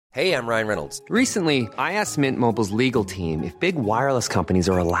Hey, I'm Ryan Reynolds. Recently, I asked Mint Mobile's legal team if big wireless companies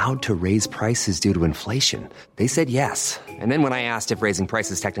are allowed to raise prices due to inflation. They said yes. And then when I asked if raising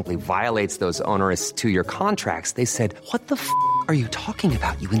prices technically violates those onerous two-year contracts, they said, "What the f*** are you talking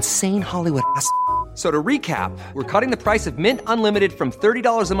about, you insane Hollywood ass?" So to recap, we're cutting the price of Mint Unlimited from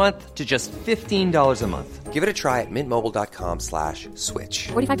 $30 a month to just $15 a month. Give it a try at mintmobile.com/switch.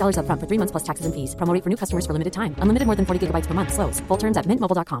 $45 up front for 3 months plus taxes and fees. Promo rate for new customers for limited time. Unlimited more than 40 gigabytes per month. Slows full terms at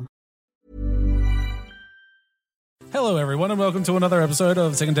mintmobile.com. Hello, everyone, and welcome to another episode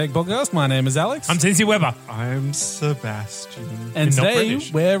of Second Take Podcast. My name is Alex. I'm TC Weber. I'm Sebastian. And Not today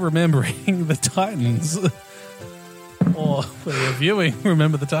British. we're remembering the Titans. Or we're reviewing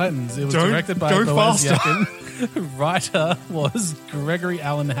Remember the Titans. It was directed by go Boaz faster. Yakin. Writer was Gregory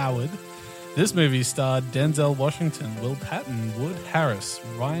Allen Howard. This movie starred Denzel Washington, Will Patton, Wood Harris,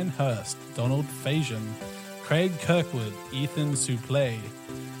 Ryan Hurst, Donald Faison, Craig Kirkwood, Ethan Suplee,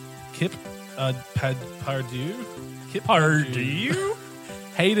 Kip Pardue,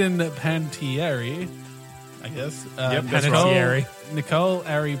 Hayden Panettiere, I guess. Panettiere. Nicole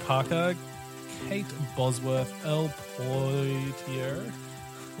Ari Parker, Kate Bosworth, Earl Poitier,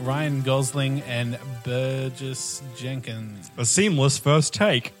 Ryan Gosling, and Burgess Jenkins. A seamless first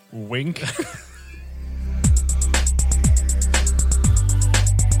take. Wink.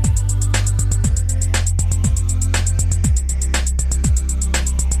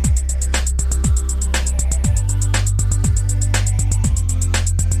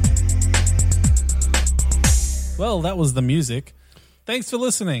 Well, that was the music. Thanks for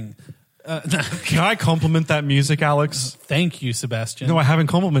listening. Can I compliment that music, Alex? Thank you, Sebastian. No, I haven't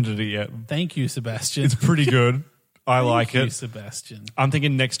complimented it yet. Thank you, Sebastian. It's pretty good. I like Thank you, it. Sebastian. I'm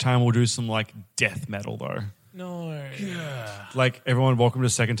thinking next time we'll do some like death metal though. No. Like everyone, welcome to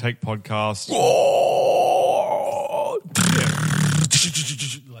Second Take Podcast.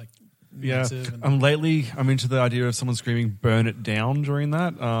 Like, Yeah, massive and- lately I'm into the idea of someone screaming "burn it down" during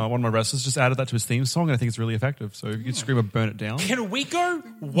that. One of my wrestlers just added that to his theme song, and I think it's really effective. So if you could scream a "burn it down." Can we go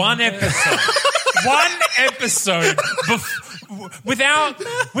one episode? One episode without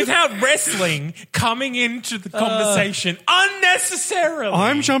wrestling coming into the conversation unnecessarily.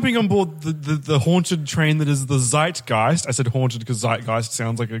 I'm jumping on board the haunted train that is the Zeitgeist. I said haunted because Zeitgeist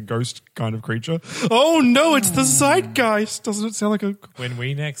sounds like a ghost kind of creature. Oh no, it's the Zeitgeist. Doesn't it sound like a When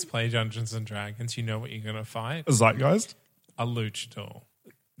we next play Dungeons and Dragons, you know what you're going to fight? Zeitgeist? A luchador.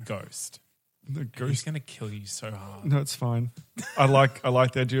 Ghost. The He's ghost. going to kill you so hard. No, it's fine. I like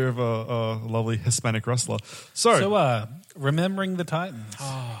the idea of a lovely Hispanic wrestler. So, remembering the Titans.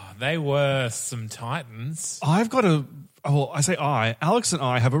 They were some titans. I've got Alex and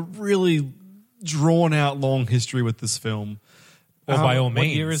I have a really drawn out long history with this film. Well, by all What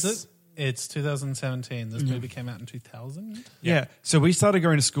means. year is it? It's 2017. This movie came out in 2000. Yeah. So we started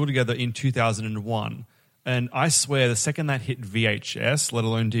going to school together in 2001. And I swear the second that hit VHS, let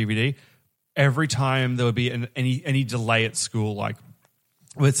alone DVD, every time there would be any delay at school, like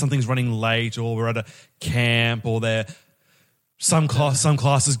where something's running late or we're at a camp or some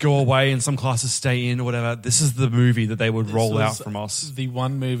classes go away and some classes stay in or whatever, this is the movie that they would roll out from us. The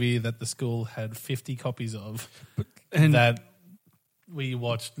one movie that the school had 50 copies of And that we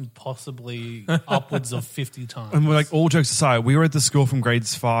watched possibly upwards of 50 times. And we're like, all jokes aside, we were at the school from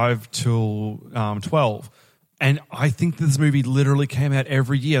grades 5 till 12. And I think this movie literally came out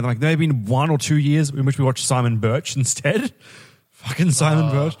every year. Like there have been 1 or 2 years in which we watched Simon Birch instead. Fucking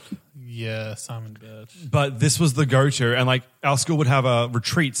Simon Birch. Yeah, Simon Birch. But this was the go-to. And like our school would have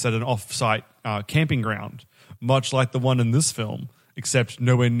retreats at an off-site camping ground, much like the one in this film, except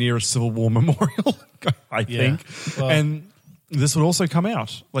nowhere near a Civil War memorial, I think. Well, and this would also come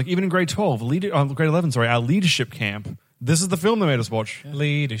out. Like even in grade 12, grade 11, our leadership camp. This is the film they made us watch.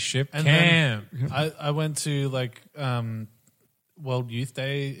 Leadership And camp. then I went to like World Youth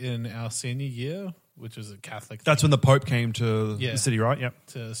Day in our senior year, which was a Catholic That's thing when the Pope came to Yeah. the city, right? Yep.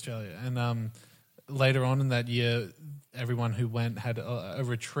 to Australia. And later on in that year, everyone who went had a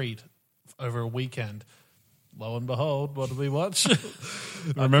retreat over a weekend. Lo and behold, what did we watch?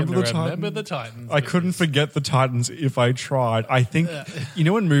 Remember the Titans. I couldn't forget the Titans if I tried. I think, you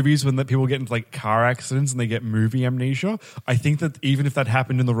know in movies when people get into like car accidents and they get movie amnesia? I think that even if that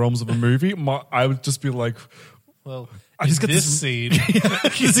happened in the realms of a movie, I would just be like, Well, I just in get this this- scene.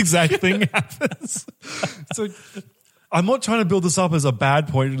 this exact thing happens. So I'm not trying to build this up as a bad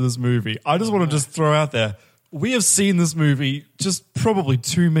point to this movie. I just want to just throw out there, we have seen this movie just probably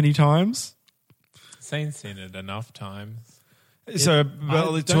too many times. Sane's seen it enough times. So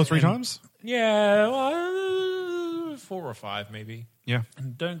about 2 or 3 times? Yeah, well, 4 or 5 maybe. Yeah.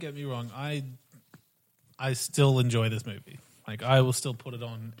 And don't get me wrong, I still enjoy this movie. Like, I will still put it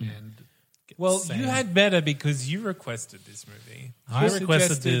on and get Well, sane. you had better because you requested this movie. I You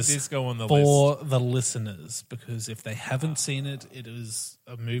requested suggested this go on the for list. the listeners, because if they haven't seen it, it is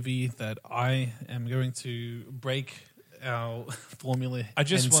a movie that I am going to break our formula I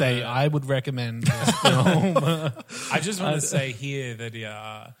just and say wanna- I would recommend this film. I just want to say here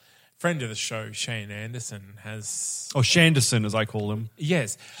that friend of the show, Shane Anderson, has Or Shanderson, as I call him.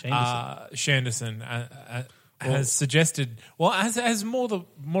 yes, Shanderson has suggested. Well, as more to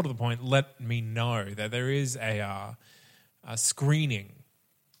the point, let me know that there is a screening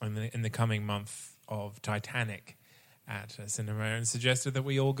in the coming month of Titanic at a cinema, and suggested that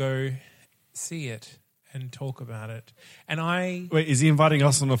we all go see it and talk about it. And I Wait, is he inviting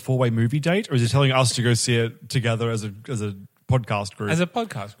us on a 4-way movie date, or is he telling us to go see it together as a podcast group? as a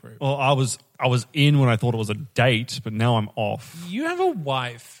podcast group, well, I was in when I thought it was a date, but now I'm off. you have a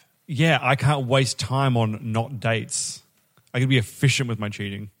wife. Yeah, I can't waste time on not dates. I can be efficient with my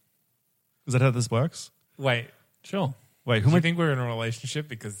cheating. Is that how this works? Wait, Sure. Wait, do who am you I? think we're in a relationship?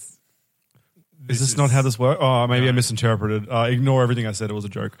 Because Is this not how this works? Oh, maybe I misinterpreted. Ignore everything I said. It was a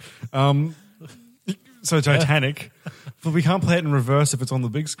joke. So Titanic, but we can't play it in reverse if it's on the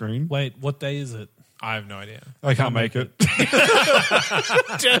big screen. Wait, what day is it? I have no idea. I can't make it.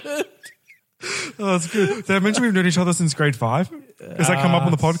 Oh, that's good. Did I mention we've known each other since grade 5? Has that come up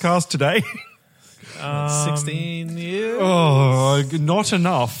on the podcast today? 16 years? Oh, not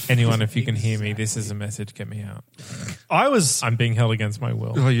enough. Anyone, if you can hear me, this is a message. Get me out. I'm being held against my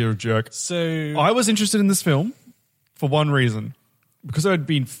will. Oh, you're a jerk. So, I was interested in this film for one reason. Because I had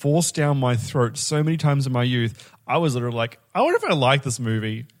been forced down my throat so many times in my youth, I was literally like, I wonder if I like this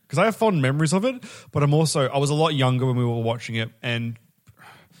movie. Because I have fond memories of it, but I was a lot younger when we were watching it, and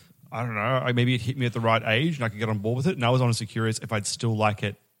I don't know, maybe it hit me at the right age and I could get on board with it, and I was honestly curious if I'd still like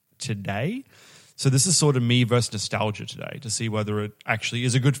it today. So this is sort of me versus nostalgia today, to see whether it actually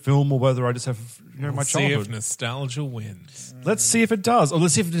is a good film or whether I just have my See if childhood. nostalgia wins. Let's see if it does, or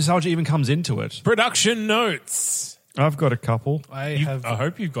let's see if nostalgia even comes into it. Production notes. I've got a couple. I I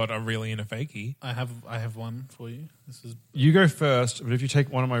hope you've got a really in a fakie. I have one for you. This is You go first, but if you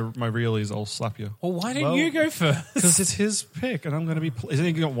take one of my realies, I'll slap you. Well, why don't Well- you go first? Because it's his pick, and I'm going to be. He's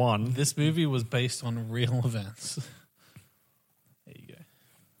only got one. this movie was based on real events. There you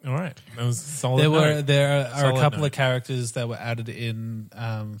go. All right, that was a solid. There are Solid a couple note. of characters that were added in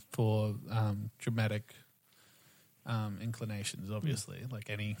for dramatic inclinations, obviously, like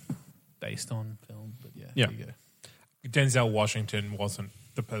any based on film. But yeah, Yeah. there you go. Denzel Washington wasn't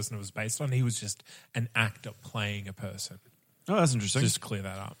the person it was based on. He was just an actor playing a person. Oh, that's interesting. Just clear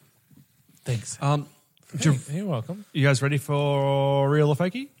that up. Thanks. You're welcome. You guys ready for real or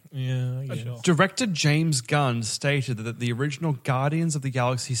fakey? Yeah, sure. Director James Gunn stated that the original Guardians of the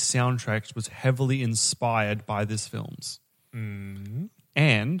Galaxy soundtrack was heavily inspired by this film's.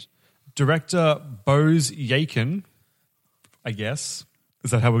 And director Bose Yakin, I guess,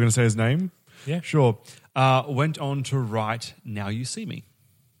 is that how we're going to say his name? Yeah. Sure. Went on to write Now You See Me.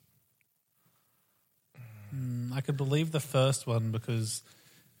 I could believe the first one because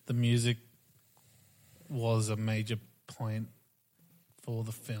the music was a major point for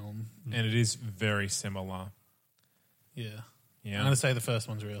the film. And it is very similar. Yeah. Yeah. I'm going to say the first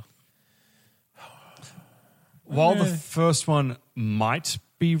one's real. While the first one might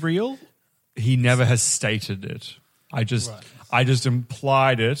be real, he never has stated it. I just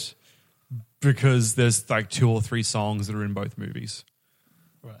implied it because there's like 2 or 3 songs that are in both movies.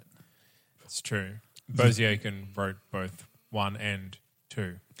 Right. It's true. Bose Yakin wrote both 1 and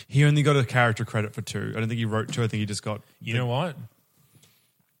 2. He only got a character credit for 2. I don't think he wrote 2. I think he just got... You know what?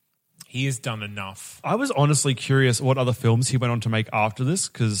 He has done enough. I was honestly curious what other films he went on to make after this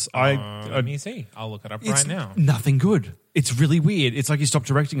because Let me see. I'll look it up right now. Nothing good. It's really weird. It's like he stopped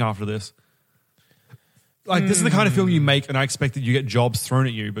directing after this. Like, this is the kind of film you make and I expect that you get jobs thrown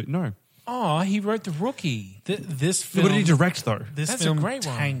at you, but no. Oh, he wrote The Rookie. This film, What did he direct, though? This That's a film great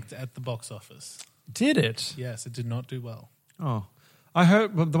one. tanked at the box office. Did it? Yes, it did not do well. Oh. I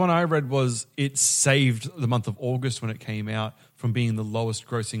heard, but the one I read was it saved the month of August when it came out from being the lowest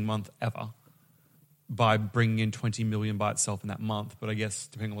grossing month ever by bringing in 20 million by itself in that month. But I guess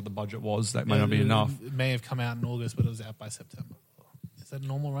depending on what the budget was, that might not be enough. It may have come out in August, but it was out by September. Is that a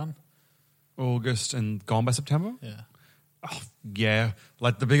normal run? August and gone by September? Yeah. Yeah.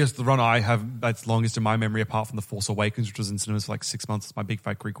 Like the run I have that's longest in my memory apart from The Force Awakens, which was in cinemas for like 6 months, My Big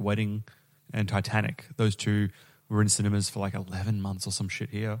Fat Greek Wedding and Titanic. Those 2 were in cinemas for like 11 months or some shit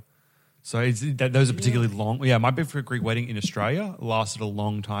here. So those are particularly long. Yeah, My Big Fat Greek Wedding in Australia lasted a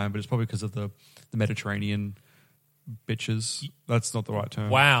long time, but it's probably because of the Mediterranean bitches. That's not the right term.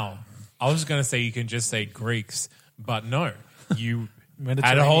 Wow. I was going to say you can just say Greeks, but no. you had a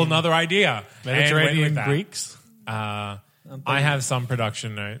Mediterranean- whole nother idea. and went Mediterranean with that. Greeks. I have some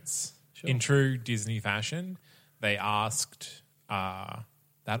production notes. In true Disney fashion, they asked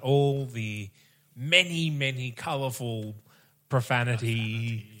that all the many colourful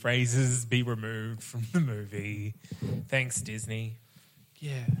profanity phrases be removed from the movie. Thanks, Disney.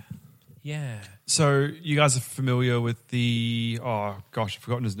 Yeah. So you guys are familiar with the, I've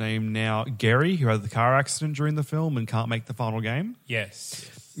forgotten his name now, Gary, who had the car accident during the film and can't make the final game? Yes.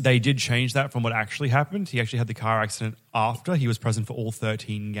 They did change that from what actually happened. He actually had the car accident after he was present for all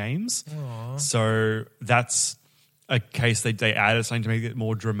 13 games. Aww. So that's a case they added something to make it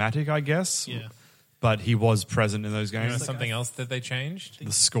more dramatic, I guess. Yeah. But he was present in those You know games. something else that they changed?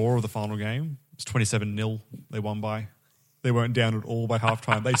 The score of the final game was 27-0 they won by. They weren't down at all by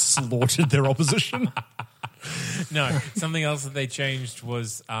halftime. They slaughtered their opposition. No, something else that they changed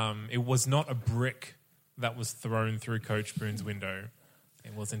was it was not a brick that was thrown through Coach Boone's window.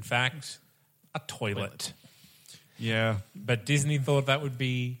 It was, in fact, a toilet. Yeah. But Disney thought that would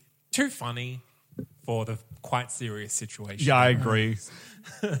be too funny for the quite serious situation. Yeah, I agree.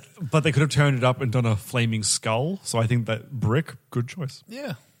 But they could have turned it up and done a flaming skull. So I think that brick, good choice.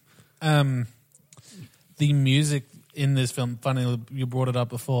 Yeah. The music in this film, funny you brought it up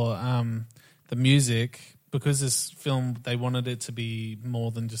before, the music, because this film, they wanted it to be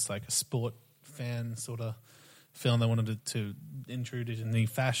more than just like a sport fan sort of film. They wanted it to intrude it in the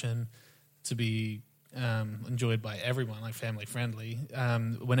fashion to be enjoyed by everyone, like family friendly.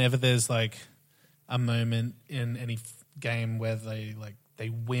 Whenever there's like a moment in any game where they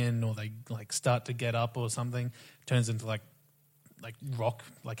win or they like start to get up or something, it turns into like rock,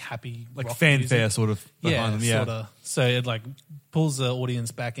 like happy, Like rock fanfare music. sort of behind them. Yeah. Sort of. So it like pulls the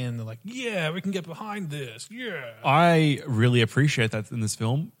audience back in. They're like, yeah, we can get behind this. Yeah. I really appreciate that in this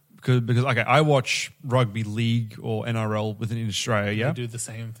film because okay, I watch rugby league or NRL within Australia. Yeah, They do the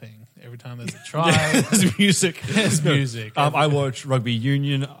same thing every time there's a try. there's music. There's music. I watch rugby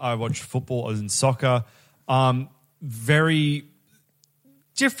union. I watch football as in soccer. Very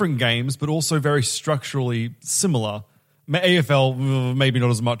different games, but also very structurally similar. AFL, maybe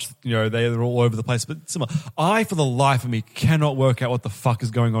not as much, they're all over the place, but similar. I, for the life of me, cannot work out what the fuck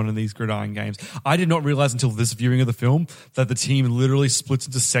is going on in these gridiron games. I did not realize until this viewing of the film that the team literally splits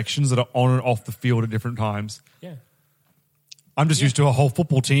into sections that are on and off the field at different times. Yeah. I'm just used to a whole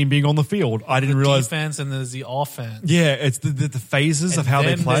football team being on the field. I didn't realize. Defense and there's the offense. Yeah, it's the phases of how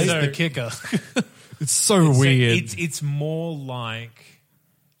they Then play. there's the kicker. It's so weird. It's more like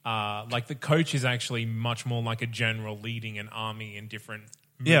the coach is actually much more like a general leading an army in different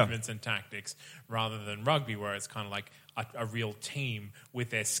movements and tactics, rather than rugby where it's kind of like a real team with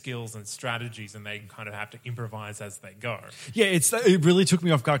their skills and strategies, and they kind of have to improvise as they go. Yeah, it really took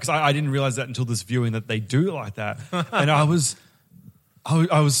me off guard because I didn't realize that until this viewing that they do it like that. And I was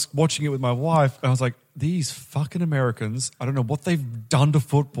watching it with my wife and I was like, these fucking Americans, I don't know what they've done to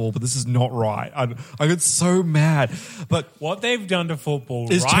football, but this is not right. I get so mad. But What they've done to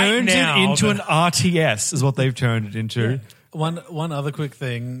football it's right turned now it into an RTS is what they've turned it into. One other quick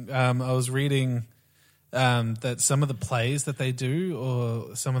thing. I was reading that some of the plays that they do,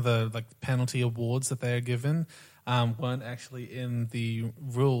 or some of the like penalty awards that they are given, weren't actually in the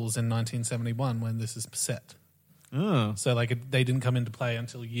rules in 1971 when this is set. Oh. So they didn't come into play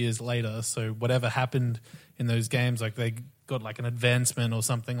until years later. So whatever happened in those games, like they got like an advancement or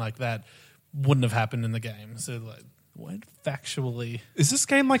something like that, wouldn't have happened in the game. So like, what factually? Is this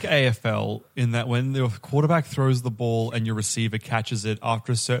game like AFL in that when the quarterback throws the ball and your receiver catches it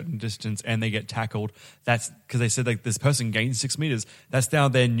after a certain distance and they get tackled, that's because they said like this person gained 6 meters. That's now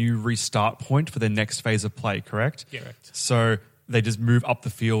their new restart point for their next phase of play, correct? Yeah. Correct. So they just move up the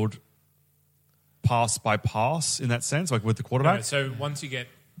field pass by pass in that sense, like with the quarterback? No, so once you get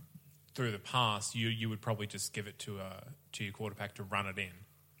through the pass, you would probably just give it to your quarterback to run it in.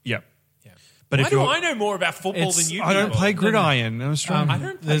 Yep. Yeah. But Why if do you're- I know more about football than you? I don't people? play gridiron. I was trying. I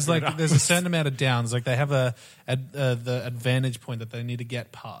don't play There's gridiron. a certain amount of downs. Like they have the advantage point that they need to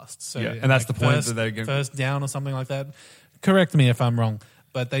get past. So Yeah, and that's the point first, that they're going- first down or something like that. Correct me if I'm wrong,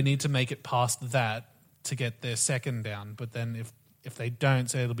 but they need to make it past that to get their second down. But then if they don't,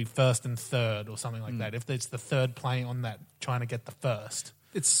 so it'll be first and third or something like that. If it's the third play on that, trying to get the first.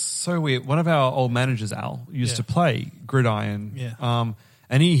 It's so weird. One of our old managers, Al, used Yeah. to play gridiron. Yeah.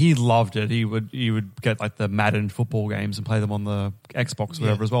 And he loved it. He would get like the Madden football games and play them on the Xbox or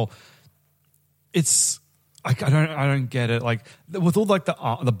whatever as well. It's I don't get it. Like with all like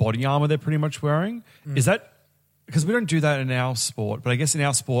the body armor they're pretty much wearing, is that because we don't do that in our sport? But I guess in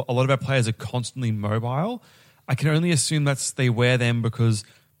our sport, a lot of our players are constantly mobile. I can only assume they wear them because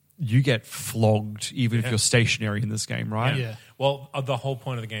you get flogged even if you're stationary in this game, right? Yeah. Well, the whole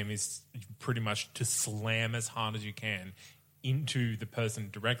point of the game is pretty much to slam as hard as you can into the person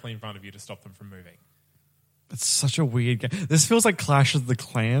directly in front of you to stop them from moving. It's such a weird game. This feels like Clash of the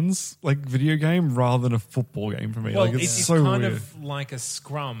Clans, like video game, rather than a football game for me. Well, like it's it's so kind weird. of like a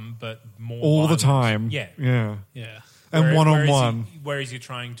scrum, but more All the violent. time. Yeah. Yeah. Yeah. And one-on-one. Whereas you're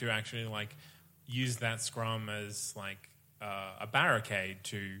trying to actually like use that scrum as like a barricade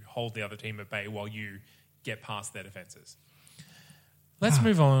to hold the other team at bay while you get past their defenses. Let's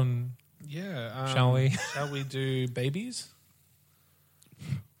move on. Yeah. Shall we? Shall we do babies?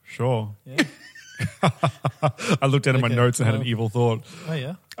 Sure. Yeah. I looked down at my Okay, notes and had an well- evil thought. Oh,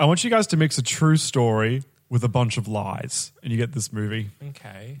 yeah. I want you guys to mix a true story with a bunch of lies, and you get this movie.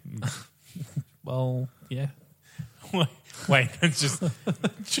 Okay. Well, yeah. Wait, it's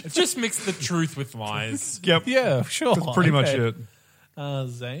just mix the truth with lies. Yep. Yeah, sure. That's pretty much Okay. it.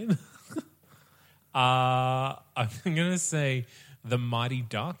 Zane? I'm going to say The Mighty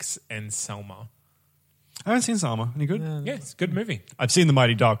Ducks and Selma. I haven't seen Selma. Any good? Yes, good movie. I've seen The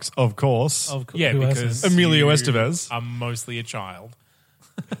Mighty Ducks, of course. Of course. Yeah, Who because hasn't? Emilio you Estevez. are mostly a child.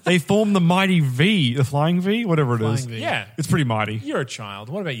 They formed the Mighty V, the Flying V, whatever it is. Flying V. Yeah, It's pretty mighty. you're a child.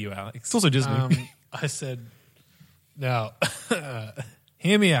 What about you, Alex? It's also Disney. I said, now,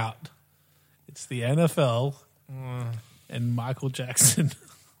 hear me out. It's the NFL and Michael Jackson.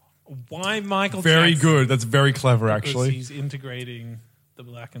 Why Michael Very Jackson? good. That's very clever, Because actually. he's integrating the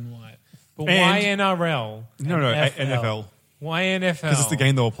black and white. But And- why NRL? No, NFL. Why NFL? Because it's the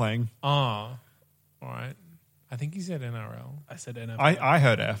game they were playing. Ah, all right. I think he said NRL. I said NFL. I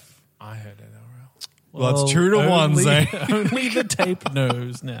heard F. I heard NRL. Well, that's 2-1, Zane. Only the tape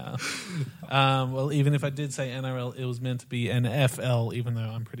knows now. Well, even if I did say NRL, it was meant to be NFL, even though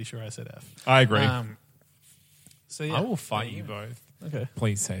I'm pretty sure I said F. I agree. So yeah, I will fight you both. Okay.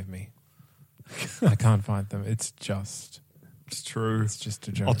 Please save me. I can't fight them. It's just it's true. it's just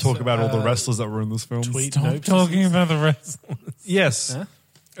a joke. I'll talk about all the wrestlers that were in this film. Tweet Stop notes. talking about the wrestlers. Yes.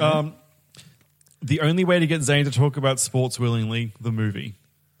 Huh? The only way to get Zane to talk about sports willingly, the movie.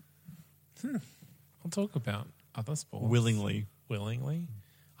 I'll talk about other sports. Willingly. Willingly.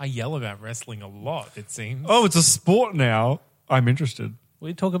 I yell about wrestling a lot, it seems. Oh, it's a sport now. I'm interested.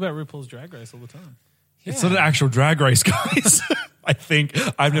 We talk about RuPaul's Drag Race all the time. It's not an actual drag race, guys. I think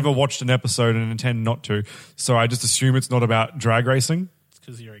I've never watched an episode and intend not to. So I just assume it's not about drag racing. It's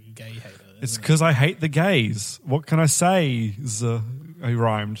because you're a gay hater. It's isn't it? because I hate the gays. What can I say? I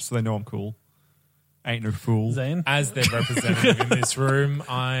rhymed, so they know I'm cool. Ain't no fool. Zane? As their representative in this room,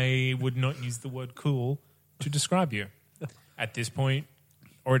 I would not use the word cool to describe you at this point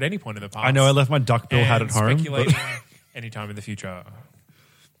or at any point in the past. I know I left my duckbill hat at home. Speculating But anytime in the future.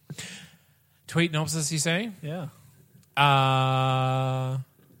 Tweet synopsis, you say? Yeah.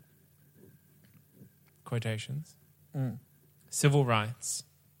 Quotations. Civil rights.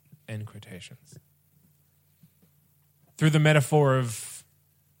 End quotations. Through the metaphor of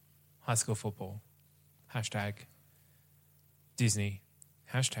high school football. Hashtag Disney.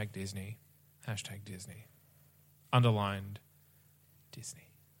 Hashtag Disney. Hashtag Disney. Underlined Disney.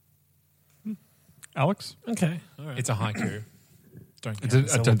 Alex? Okay. All right. It's a haiku. Don't I count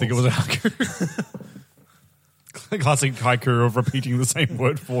the don't think it was a syllables. haiku. Classic haiku of repeating the same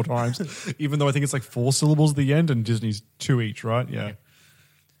word 4 times. Even though I think it's like 4 syllables at the end and Disney's 2 each, right? Yeah.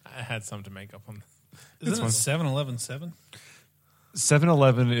 I had some to make up on. Isn't it 7-Eleven-7?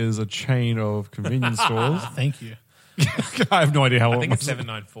 7-Eleven is a chain of convenience stores. Thank you. I have no idea how I it think it's was.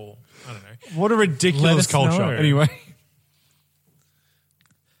 794. I don't know. What a Let ridiculous us culture. know. Anyway.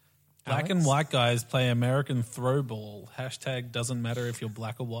 Black Alex? and white guys play American throw ball. Hashtag doesn't matter if you're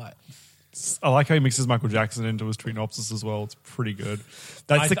black or white. I like how he mixes Michael Jackson into his tweetnopsis as well. It's pretty good.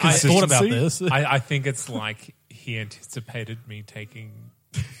 That's the I consistency. thought about this. I think it's like he anticipated me taking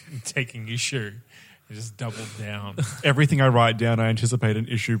issue and just doubled down. Everything I write down, I anticipate an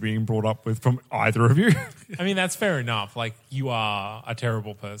issue being brought up with from either of you. I mean, that's fair enough. Like, you are a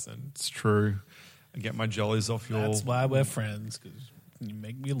terrible person. It's true. I get my jollies off your... That's why we're friends, because you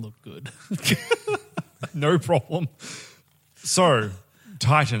make me look good. No problem. So,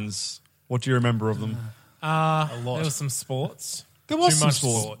 Titans. What do you remember of them? lot. There was some sports. There was Too some much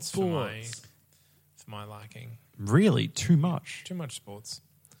sports. for my liking. Really? Too much? Too much sports.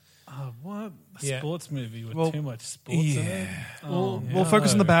 What? A Yeah. sports movie with Well, too much sports in it? We'll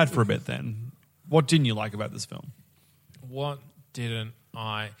focus on the bad for a bit then. What didn't you like about this film? What didn't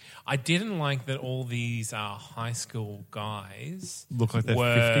I didn't like that all these high school guys Look like they're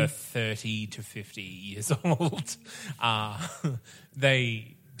were 50? 30 to 50 years old.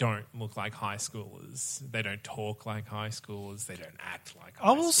 They don't look like high schoolers. They don't talk like high schoolers. They don't act like high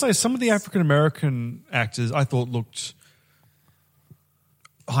I will say some of the African American actors I thought looked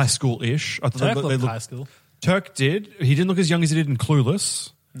high school-ish. I thought Turk they looked looked high school. Turk did. He didn't look as young as he did in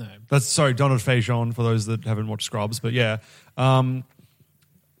Clueless. No. That's sorry, Donald Faison for those that haven't watched Scrubs, but yeah. And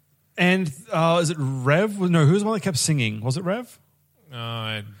is it Rev? No, who was the one that kept singing? Was it Rev?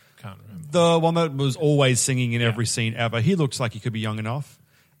 I can't remember. The one that was always singing in every scene ever. He looked like he could be young enough.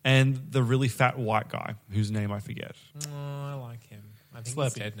 And the really fat white guy, whose name I forget. Oh, I like him. I think Slurpee.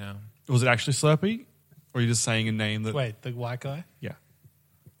 he's dead now. Was it actually Slurpee? Or are you just saying a name that... Wait, the white guy? Yeah.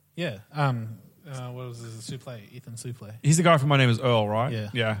 Yeah. What was his Souffle? Ethan Souffle. He's the guy from My Name is Earl, right? Yeah.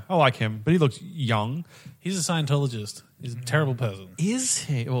 Yeah, I like him. But he looked young. He's a Scientologist. He's a terrible person. Is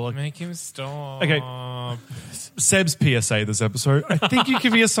he? Well, Make him stop. Okay. Seb's PSA this episode. I think you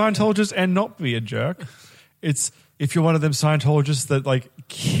can be a Scientologist and not be a jerk. It's if you're one of them Scientologists that like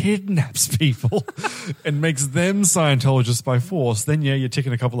kidnaps people and makes them Scientologists by force, then yeah, you're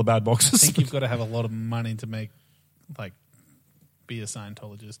ticking a couple of bad I boxes. think you've got to have a lot of money to be a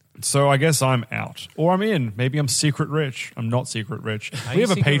Scientologist. So I guess I'm out. Or I'm in. Maybe I'm secret rich. I'm not secret rich. Are We you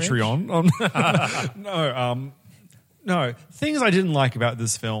have a secret Patreon. No. Things I didn't like about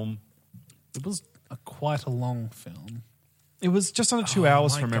this film. It was quite a long film. It was just under 2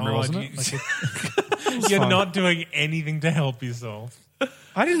 hours my from memory, God, wasn't you- it? You're fine. not doing anything to help yourself.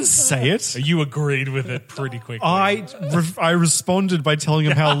 I didn't say it. You agreed with it pretty quickly. I responded by telling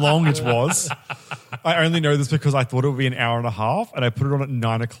him how long it was. I only know this because I thought it would be an hour and a half, and I put it on at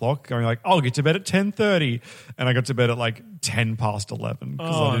 9 o'clock, going like, "I'll get to bed at 10:30," and I got to bed at like 10 past 11. no.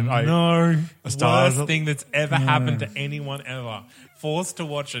 I started- Worst thing that's ever happened to anyone ever. Forced to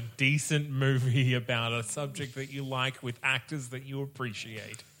watch a decent movie about a subject that you like with actors that you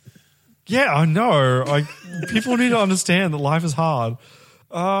appreciate. Yeah, I know. Like people need to understand that life is hard.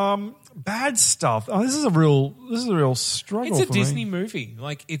 Bad stuff. Oh, this is a real struggle. It's a for Disney me. movie.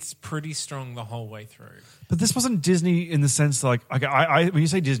 Like, it's pretty strong the whole way through. But this wasn't Disney in the sense that, like, I when you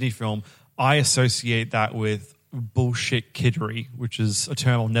say Disney film, I associate that with bullshit kiddery, which is a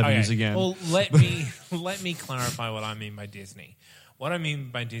term I'll never use again. Well, let me clarify what I mean by Disney. What I mean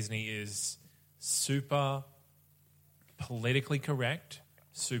by Disney is super politically correct,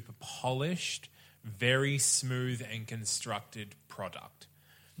 super polished, very smooth and constructed product.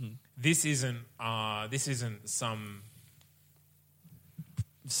 This isn't some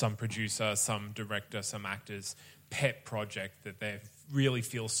producer, some director, some actor's pet project that they really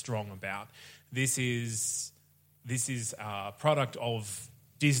feel strong about. This is a product of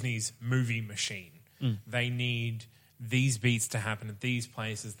Disney's movie machine. They need these beats to happen at these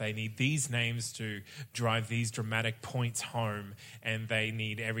places. They need these names to drive these dramatic points home, and they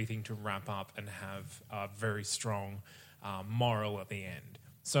need everything to wrap up and have a very strong moral at the end.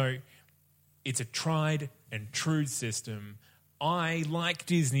 So it's a tried and true system. I like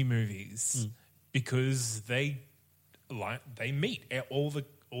Disney movies because they meet all the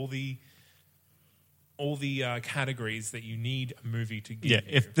categories that you need a movie to give. Yeah,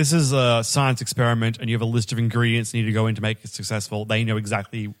 you. if this is a science experiment and you have a list of ingredients you need to go in to make it successful, they know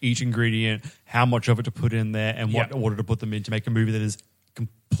exactly each ingredient, how much of it to put in there, and what order to put them in to make a movie that is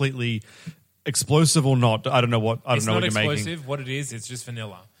completely explosive or not. I don't know what It's you're not making. explosive. What it is, it's just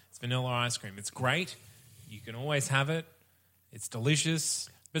vanilla. It's vanilla ice cream. It's great. You can always have it. It's delicious.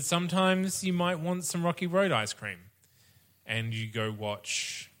 But sometimes you might want some Rocky Road ice cream. And you go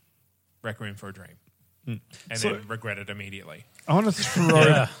watch Requiem for a Dream. And then regret it immediately. I want to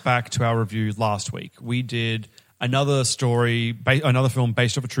throw back to our review last week. We did another story, another film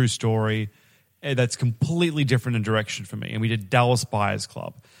based off a true story that's completely different in direction for me. And we did Dallas Buyers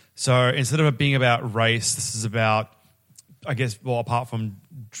Club. So instead of it being about race, this is about, I guess, well, apart from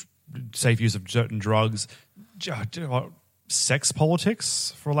safe use of certain drugs, sex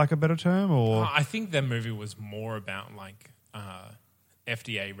politics, for lack of a better term? Or I think that movie was more about like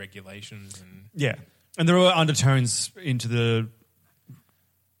FDA regulations and yeah. And there were undertones into the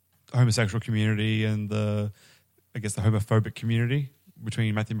homosexual community and the homophobic community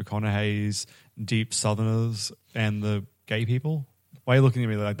between Matthew McConaughey's deep Southerners and the gay people. Why are you looking at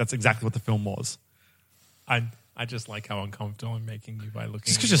me like that's exactly what the film was? I just like how uncomfortable I'm making you by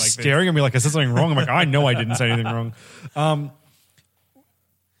looking Just at because me you're like staring at me like I said something wrong. I'm like, I know I didn't say anything wrong.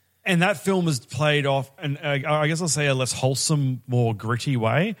 And that film was played off, and I guess I'll say a less wholesome, more gritty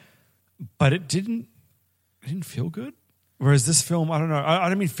way, but it didn't feel good. Whereas this film, I don't know, I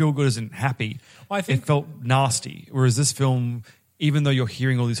don't mean feel good as in happy. Well, I think it felt nasty. Whereas this film, even though you're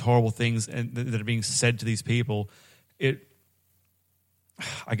hearing all these horrible things and that are being said to these people,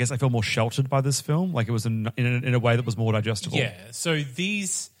 I guess I feel more sheltered by this film. Like it was in a way that was more digestible. Yeah. So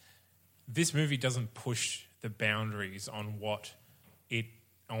this movie doesn't push the boundaries on what it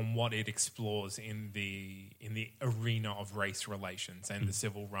explores in the arena of race relations and the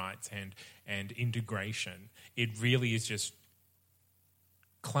civil rights and integration. It really is just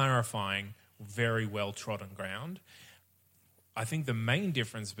clarifying very well trodden ground. I think the main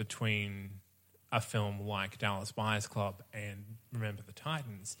difference between a film like Dallas Buyers Club and Remember the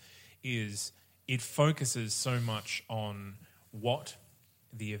Titans is it focuses so much on what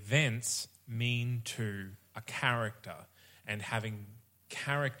the events mean to a character and having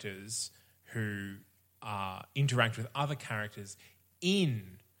characters who interact with other characters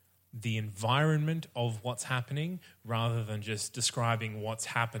in the environment of what's happening rather than just describing what's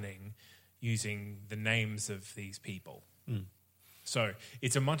happening using the names of these people. So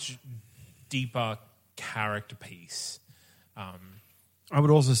it's a much deeper character piece. I would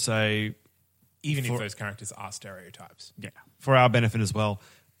also say, even if those characters are stereotypes. yeah, for our benefit as well,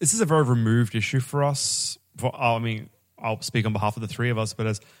 this is a very removed issue for us. I'll speak on behalf of the three of us, but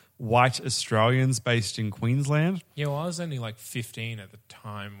as white Australians based in Queensland. Yeah, well, I was only like 15 at the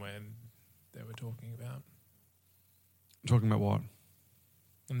time when they were talking about. Talking about what?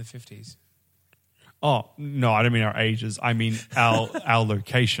 In the 50s. Oh, no, I don't mean our ages. I mean our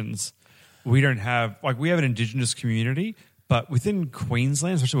locations. We don't have, we have an Indigenous community, but within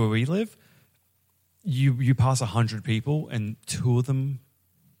Queensland, especially where we live, you pass 100 people and 2 of them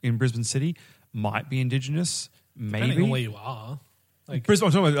in Brisbane City might be Indigenous, maybe. Depending on where you are. Like, Brisbane,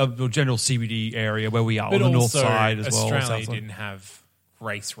 I'm talking about the general CBD area where we are, But on the north also, side as well. Australia south side. didn't have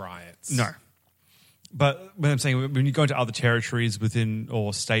race riots. No. But when I'm saying, when you go into other territories within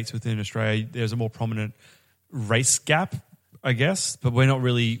or states within Australia, there's a more prominent race gap, I guess. But we're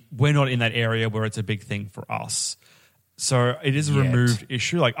not in that area where it's a big thing for us. So it is a removed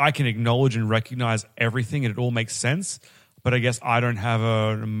issue. Like I can acknowledge and recognize everything and it all makes sense. But I guess I don't have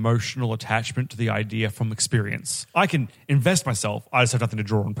an emotional attachment to the idea from experience. I can invest myself. I just have nothing to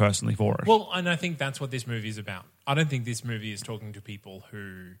draw on personally for it. Well, and I think that's what this movie is about. I don't think this movie is talking to people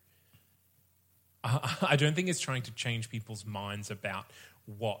who... I don't think it's trying to change people's minds about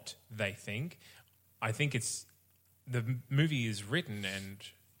what they think. I think the movie is written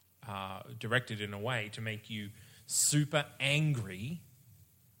and directed in a way to make you super angry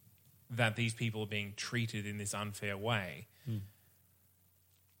that these people are being treated in this unfair way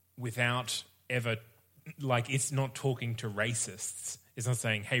without ever, it's not talking to racists. It's not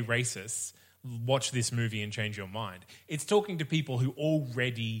saying, hey, racists, watch this movie and change your mind. It's talking to people who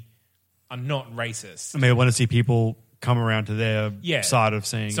already are not racist. I mean, I want to see people come around to their side of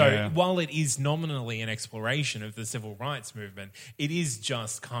saying... So while it is nominally an exploration of the civil rights movement, it is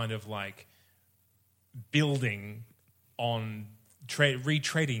just kind of like building on...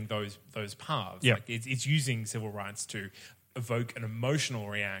 retreading those paths. Yeah. Like it's using civil rights to evoke an emotional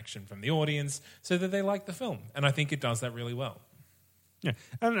reaction from the audience so that they like the film. And I think it does that really well. Yeah,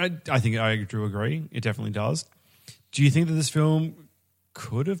 and I think I do agree. It definitely does. Do you think that this film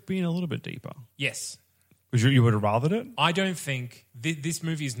could have been a little bit deeper? Yes. You would have rathered it? I don't think... this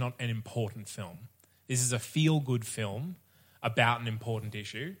movie is not an important film. This is a feel-good film about an important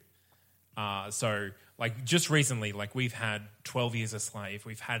issue. Just recently, we've had 12 Years a Slave,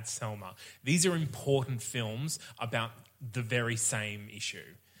 we've had Selma. These are important films about the very same issue.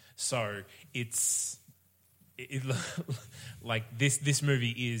 So this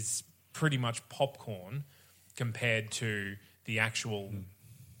movie is pretty much popcorn compared to the actual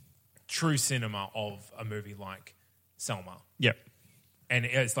true cinema of a movie like Selma. Yep. And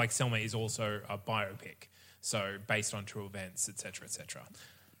it's like Selma is also a biopic, so based on true events, etc., etc.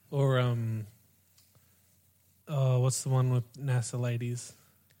 or what's the one with NASA ladies?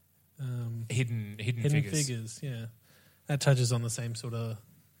 Hidden Hidden Figures. Figures, yeah. That touches on the same sort of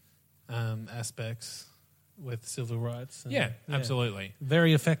aspects with civil rights. And, Yeah, absolutely.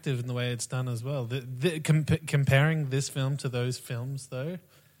 Very effective in the way it's done as well. Comparing this film to those films, though,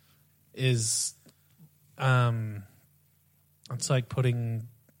 is it's like putting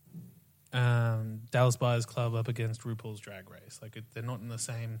Dallas Buyers Club up against RuPaul's Drag Race. They're not in the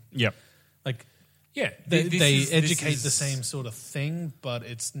same... Yep. Yeah, They educate the same sort of thing, but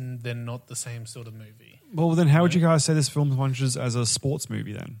they're not the same sort of movie. Well, then how would you guys say this film functions as a sports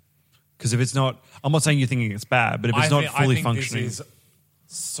movie then? Because if it's not... I'm not saying you're thinking it's bad, but if it's not fully functioning... This is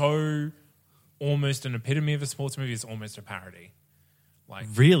so almost an epitome of a sports movie. It's almost a parody.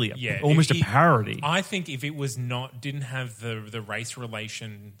 Really? Yeah, almost a parody? I think if it was didn't have the race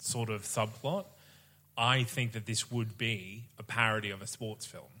relation sort of subplot, I think that this would be a parody of a sports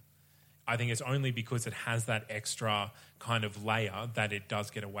film. I think it's only because it has that extra kind of layer that it does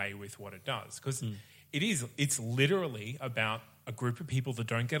get away with what it does. Because it's literally about a group of people that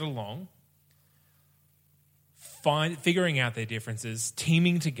don't get along, figuring out their differences,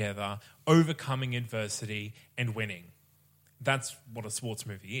 teaming together, overcoming adversity, and winning. That's what a sports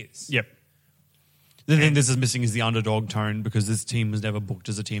movie is. Yep. The thing this is missing is the underdog tone, because this team was never booked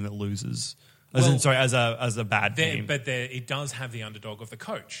as a team that loses. As a bad team. But it does have the underdog of the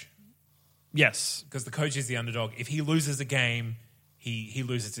coach. Yes. Because the coach is the underdog. If he loses a game, he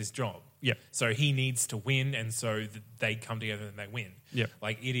loses his job. Yep. So he needs to win, and so they come together and they win. Yep.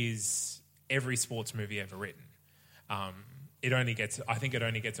 Like, it is every sports movie ever written. I think it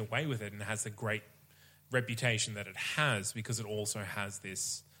only gets away with it and has the great reputation that it has because it also has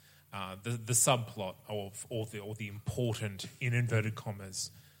this the subplot of or the important, in inverted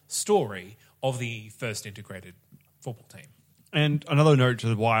commas, story of the first integrated football team. And another note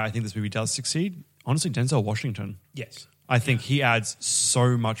to why I think this movie does succeed, honestly, Denzel Washington. Yes. I think he adds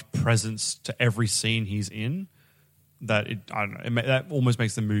so much presence to every scene he's in that that almost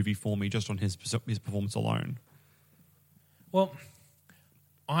makes the movie for me just on his performance alone. Well,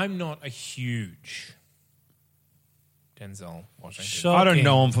 I'm not a huge Denzel Washington. Sure. I don't Shocking.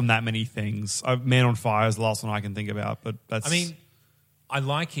 know him from that many things. Man on Fire is the last one I can think about, but that's... I mean, I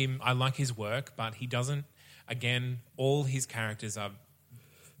like him. I like his work, but he doesn't... Again, all his characters are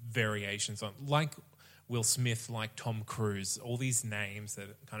variations on... Like Will Smith, like Tom Cruise, all these names that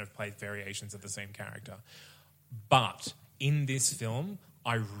kind of play variations of the same character. But in this film,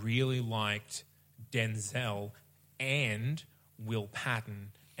 I really liked Denzel and Will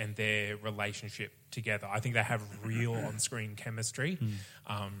Patton and their relationship together. I think they have real on-screen chemistry.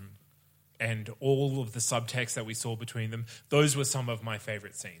 And all of the subtext that we saw between them, those were some of my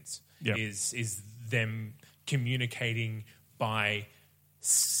favorite scenes. Yep. Is them communicating by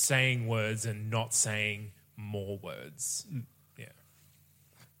saying words and not saying more words. Yeah.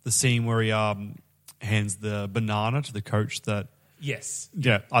 The scene where he hands the banana to the coach that... Yes.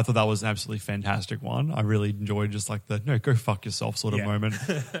 Yeah, I thought that was an absolutely fantastic one. I really enjoyed just like the, no, go fuck yourself sort of Yeah. moment.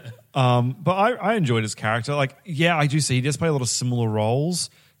 But I enjoyed his character. Like, yeah, I do see he does play a lot of similar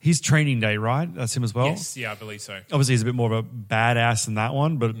roles. He's Training Day, right? That's him as well? Yes, yeah, I believe so. Obviously, he's a bit more of a badass in that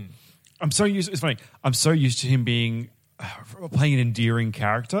one, but I'm so used... It's funny. I'm so used to him being... playing an endearing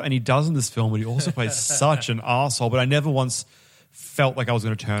character, and he does in this film, but he also plays such an arsehole, but I never once felt like I was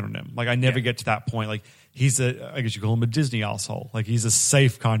going to turn on him. Like, I never get to that point. Like, I guess you call him a Disney arsehole. Like, he's a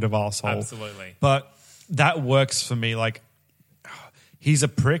safe kind of arsehole. Absolutely. But that works for me. Like, he's a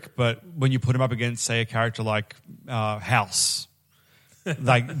prick, but when you put him up against, say, a character like House,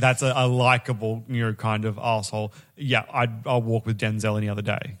 like, that's a likable, kind of arsehole. Yeah, I'll walk with Denzel any other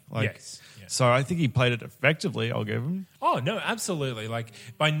day. Like, Yes. So I think he played it effectively, I'll give him. Oh, no, absolutely. Like,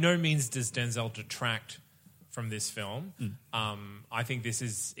 by no means does Denzel detract from this film. I think this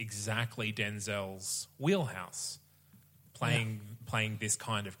is exactly Denzel's wheelhouse, playing this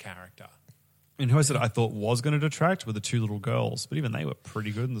kind of character. And who I said I thought was going to detract were the two little girls, but even they were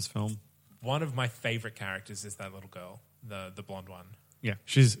pretty good in this film. One of my favorite characters is that little girl, the blonde one. Yeah,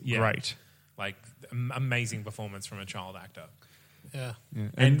 she's Yeah. great. Like, amazing performance from a child actor. Yeah.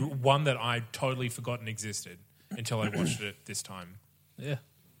 And one that I'd totally forgotten existed until I watched it this time. Yeah.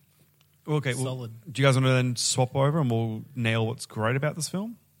 Okay, well, Solid. do you guys want to then swap over and we'll nail what's great about this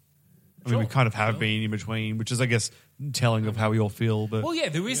film? I mean, we kind of have been in between, which is, I guess, telling of how we all feel. But Well, yeah,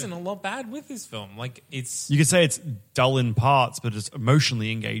 there isn't a lot bad with this film. Like, it's... you could say it's dull in parts, but it's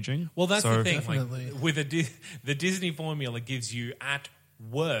emotionally engaging. Well, that's So- the thing. Definitely. Like, with the Disney formula gives you, at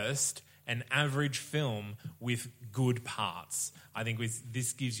worst, an average film with good parts. I think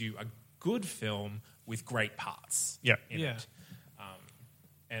this gives you a good film with great parts. Yeah. in Yeah. it.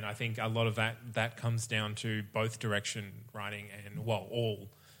 And I think a lot of that comes down to both direction writing and all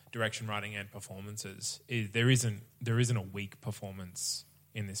direction writing and performances. There isn't a weak performance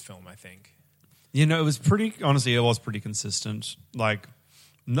in this film, I think. It was pretty consistent. Like,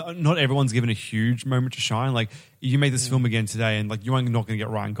 not everyone's given a huge moment to shine. Like, you make this film again today, and like, you ain't not going to get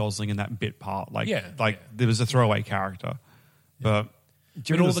Ryan Gosling in that bit part. Like, there was a throwaway character, but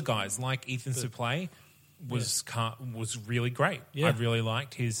But all the guys, like Ethan Suplee, was really great. Yeah. I really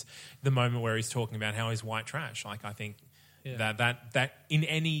liked the moment where he's talking about how he's white trash. Like, I think that in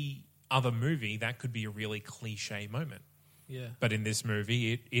any other movie that could be a really cliche moment. Yeah. But in this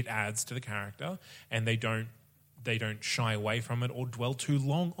movie, it adds to the character, and they don't shy away from it or dwell too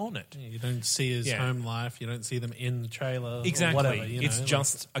long on it. You don't see his home life. You don't see them in the trailer. Exactly. Or whatever, It's like-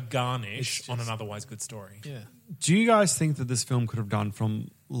 just a garnish it's on just- an otherwise good story. Yeah. Do you guys think that this film could have done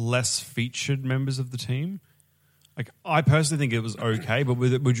from less featured members of the team? Like, I personally think it was okay, but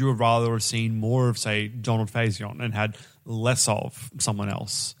would you have rather have seen more of, say, Donald Faison and had less of someone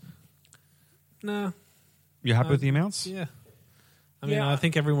else? No. You happy with the amounts? Yeah. I mean, I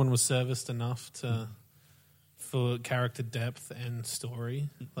think everyone was serviced enough for character depth and story.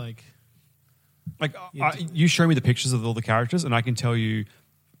 Like you show me the pictures of all the characters, and I can tell you,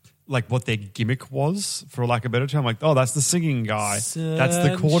 like, what their gimmick was, for lack of a better term. Like, oh, that's the singing guy. That's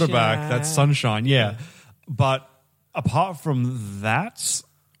the quarterback. That's Sunshine. Yeah. But apart from that,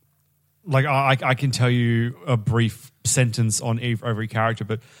 like, I can tell you a brief sentence on every character,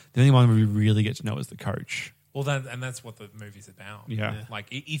 but the only one we really get to know is the coach. Well, that's what the movie's about. Yeah. Like,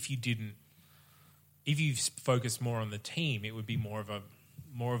 if you focus more on the team, it would be more of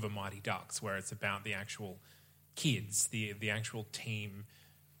a Mighty Ducks, where it's about the actual kids, the actual team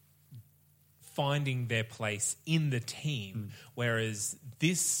finding their place in the team. Whereas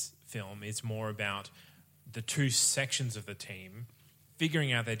this film is more about the two sections of the team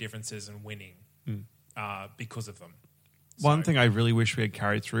figuring out their differences and winning because of them. One thing I really wish we had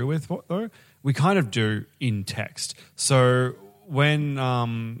carried through with, though, we kind of do in text. So when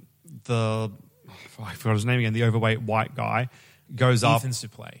I forgot his name again, the overweight white guy goes up. Ethan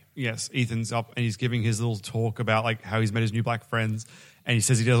Suplee. Yes, Ethan's up and he's giving his little talk about like how he's met his new black friends, and he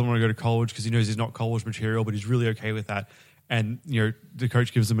says he doesn't want to go to college because he knows he's not college material, but he's really okay with that. And the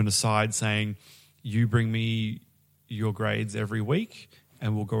coach gives him an aside saying, "You bring me your grades every week,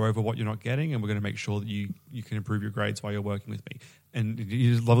 and we'll go over what you're not getting, and we're going to make sure that you can improve your grades while you're working with me." And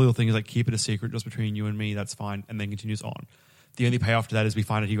his lovely little thing is like, keep it a secret just between you and me, that's fine, and then continues on. The only payoff to that is we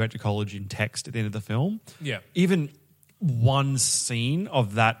find out he went to college in text at the end of the film. Yeah. Even one scene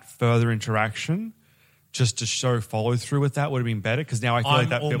of that further interaction just to show follow through with that would have been better, because now I feel like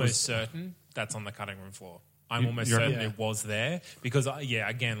that I'm bit almost was... certain that's on the cutting room floor. I'm almost you're- certain it was there because,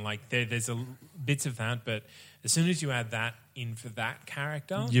 again, like there's bits of that, but as soon as you add that in for that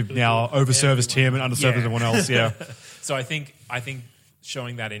character, You've now overserviced him and underserved everyone else, yeah. So I think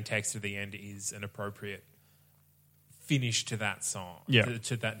showing that in text at the end is an appropriate finish to that song. Yeah.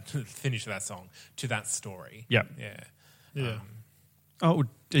 To that finish to that song, to that story. Yeah. Yeah. Yeah. Oh,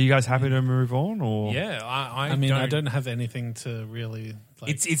 are you guys happy to move on? Or Yeah. I mean, I don't have anything to really...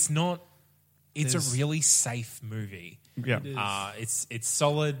 Like, It's not... It's There's- a really safe movie. Yeah. It's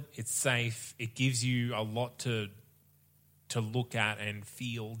solid. It's safe. It gives you a lot to look at and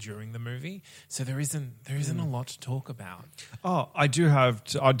feel during the movie. So there isn't a lot to talk about. Oh, I do have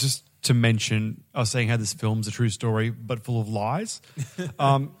to, just to mention, I was saying how this film's a true story, but full of lies.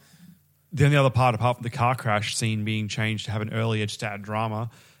 The only other part, apart from the car crash scene being changed to have an earlier just to add drama.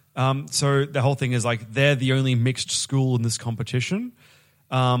 So the whole thing is like they're the only mixed school in this competition.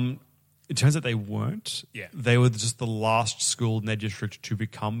 It turns out they weren't. Yeah. They were just the last school in their district to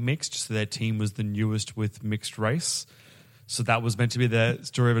become mixed. So their team was the newest with mixed race. So that was meant to be their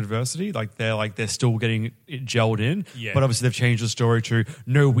story of adversity. They're still getting it gelled in. Yeah. But obviously they've changed the story to,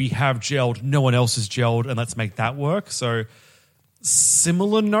 no, we have gelled, no one else is gelled, and let's make that work. So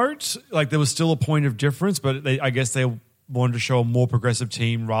similar note, like there was still a point of difference, but I guess they wanted to show a more progressive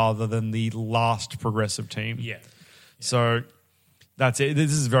team rather than the last progressive team. Yeah. So that's it.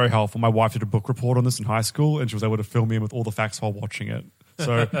 This is very helpful. My wife did a book report on this in high school, and she was able to fill me in with all the facts while watching it.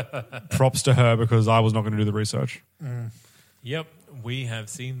 So props to her, because I was not going to do the research. Yep. We have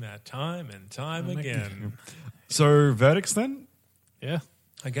seen that time and time again. So verdicts then? yeah.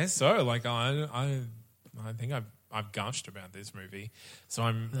 I guess so. Like I think I've gushed about this movie, so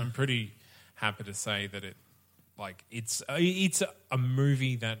I'm pretty happy to say that it's a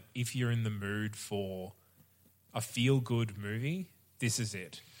movie that if you're in the mood for a feel good movie, this is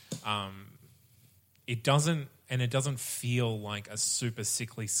it. It doesn't feel like a super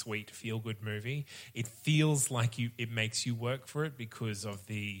sickly sweet feel good movie. It feels like it makes you work for it because of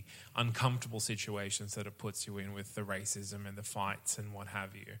the uncomfortable situations that it puts you in with the racism and the fights and what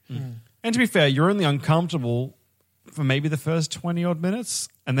have you. And to be fair, you're only uncomfortable for maybe the first 20 odd minutes,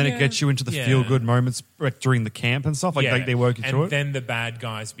 and then it gets you into the feel good moments during the camp and stuff. Like they work you through it. And then the bad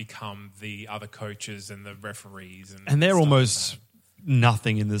guys become the other coaches and the referees. And they're stuff almost like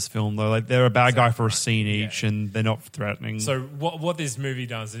nothing in this film, though. Like they're a bad guy for a scene each, and they're not threatening. that. So what this movie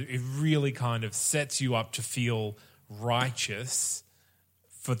does, it really kind of sets you up to feel righteous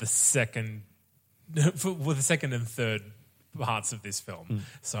for the second and third parts of this film.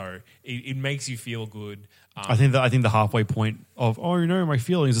 So it makes you feel good. I think the halfway point of, my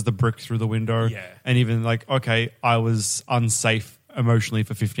feelings is the brick through the window. Yeah. And even like, okay, I was unsafe emotionally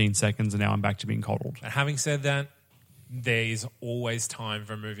for 15 seconds and now I'm back to being coddled. And having said that, there's always time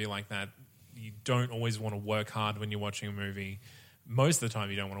for a movie like that. You don't always want to work hard when you're watching a movie. most of the time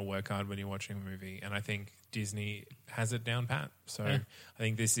you don't want to work hard when you're watching a movie, and I think Disney has it down pat. So I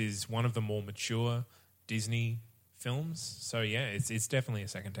think this is one of the more mature Disney films. So yeah, it's definitely a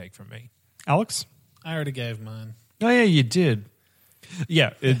second take from me. Alex? I already gave mine. Oh, yeah, you did.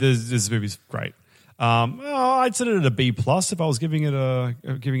 Yeah, this movie's great. I'd set it at a B plus if I was giving it a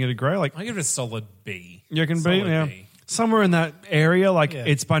grade. Like, I give it a solid B. you can be, Solid yeah. B. Somewhere in that area, like Yeah.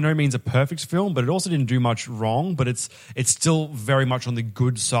 it's by no means a perfect film, but it also didn't do much wrong. But it's still very much on the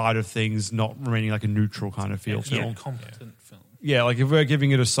good side of things, not remaining like a neutral kind of feel Actually, film. a competent film. Yeah, like if we're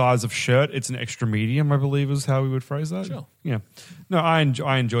giving it a size of shirt, it's an extra medium, I believe is how we would phrase that. Sure. Yeah. No, I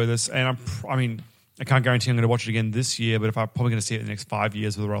enjoy this, and I mean, I can't guarantee I'm going to watch it again this year, but if I'm probably going to see it in the next 5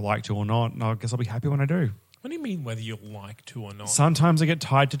 years, whether I like to or not, and I guess I'll be happy when I do. What do you mean whether you like to or not? Sometimes I get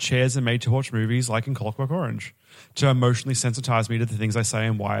tied to chairs and made to watch movies, like in Clockwork Orange, to emotionally sensitize me to the things I say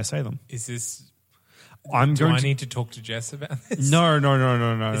and why I say them. Is this? I'm Do going I to. need to talk to Jess about this? No.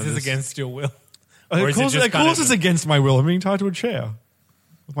 Is this against your will? Of Or is it course, just of kind course of- it's against my will. I'm being tied to a chair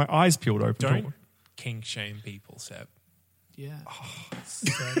with my eyes peeled open. Don't kink shame people, Seb. Yeah.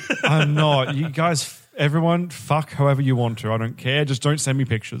 I'm not. You guys, everyone, fuck however you want to. I don't care. Just don't send me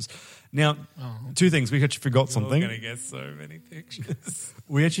pictures. Now, two things. We actually forgot We're something. going to get so many pictures.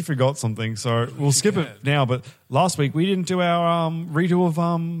 We actually forgot something, so we'll skip it now. But last week we didn't do our redo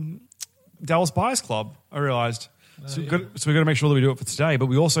of Dallas Buyers Club. I realised, so we've got to make sure that we do it for today. But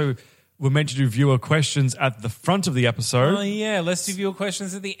we also were meant to do viewer questions at the front of the episode. Oh yeah, let's do your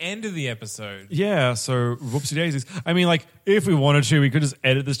questions at the end of the episode. Yeah, so whoopsie daisies. I mean, like, if we wanted to, we could just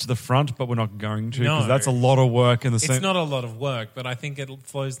edit this to the front, but we're not going to because No. that's a lot of work. In the It's not a lot of work, but I think it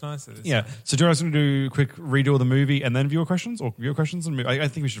flows nicer. This Yeah. time. So do you guys want to do a quick redo of the movie and then viewer questions, or viewer questions and I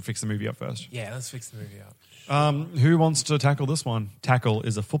think we should fix the movie up first. Yeah, let's fix the movie up. Who wants to tackle this one? Tackle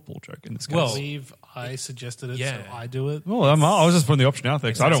is a football joke in this case. I believe I suggested it, Yeah. so I do it. Well, I was just putting the option out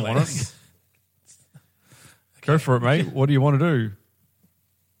there because I don't want it. Go for it, mate. What do you want to do?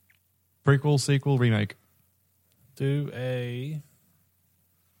 Prequel, sequel, remake? Do a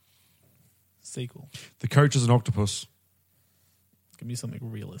sequel. The coach is an octopus. Give me something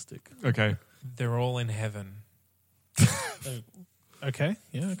realistic. Okay. They're all in heaven. Okay,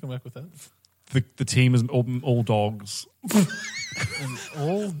 yeah, I can work with that. The team is all dogs. An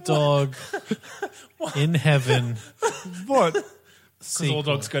all dog in heaven. What? Because all sequel.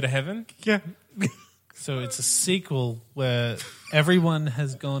 dogs go to heaven. Yeah. So it's a sequel where everyone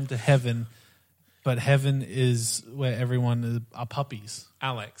has gone to heaven, but heaven is where everyone are puppies.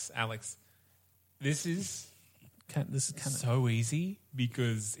 Alex, this is This is kind of so easy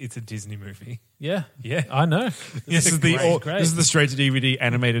because it's a Disney movie. yeah, Yeah. I know. This is the straight to DVD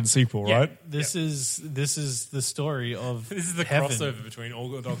animated sequel, Yeah. right? This is the story of This is the heaven. crossover between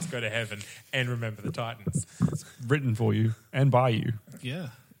All Dogs Go to Heaven and Remember the Titans. Written for you and by you. Yeah.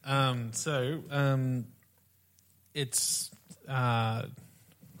 It's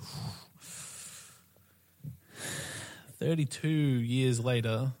 32 years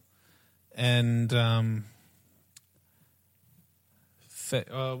later, and what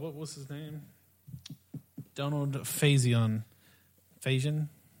was his name? Donald Faison. Faison?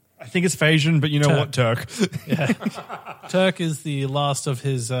 I think it's Phasian, but you know what, Turk? Turk is the last of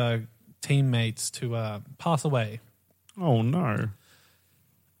his teammates to pass away. Oh, no.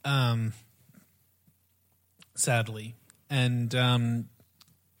 Sadly, and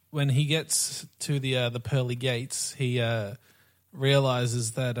when he gets to the pearly gates, he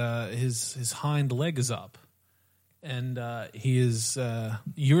realizes that his hind leg is up, and he is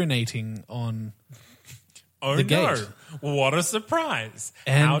urinating on. Oh The no! gate. What a surprise!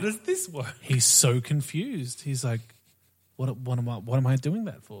 And- How does this work? He's so confused. He's like, "What am I doing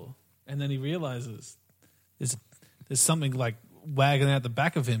that for?" And then he realizes there's something like wagging out the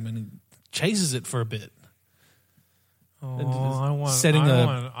back of him, and he chases it for a bit. Oh, setting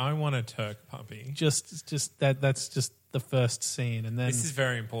I want a Turk puppy. Just that's just the first scene, and then This is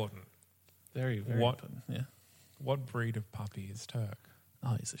very important. very what- important. Yeah. What breed of puppy is Turk?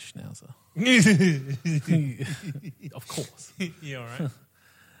 Oh, he's a schnauzer. Of course. Yeah, all right.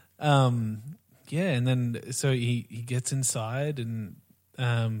 Yeah, and then so he gets inside, and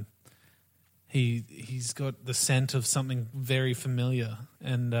he's got the scent of something very familiar,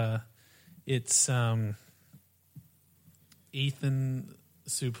 and it's Ethan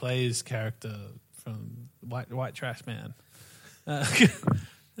Suplee's character from White Trash Man,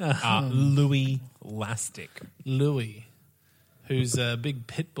 Louis Lastic. Louis, who's a big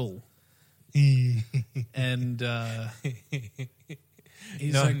pit bull, and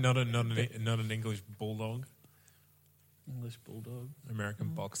he's No, like not an English bulldog. English bulldog.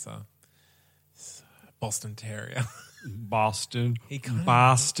 American boxer. Boston Terrier. Boston. kinda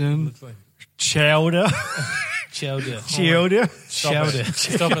Boston. looks like- Chowder. Chowder. Chowder. Chowder.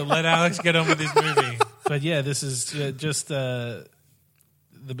 Stop it. Let Alex get on with this movie. But yeah, this is just the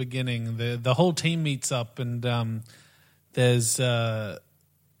beginning. The whole team meets up, and there's a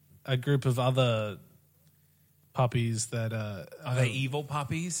group of other puppies that Are they evil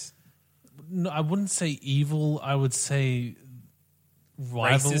puppies? no, I wouldn't say evil. I would say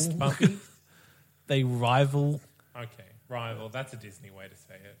rival. Racist puppy? They rival Okay, rival. That's a Disney way to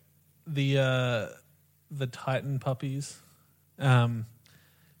say it. the Titan puppies, and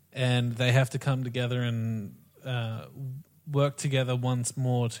they have to come together and work together once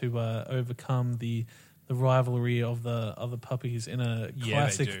more to overcome the rivalry of the other puppies in a Yeah, they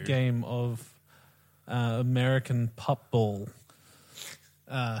classic do. game of American pup ball,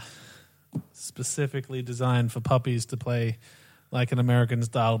 specifically designed for puppies to play like an American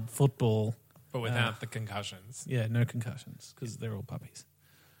style football. But without the concussions. Yeah, no concussions because they're all puppies.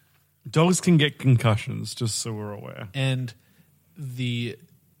 Dogs can get concussions, just so we're aware. And the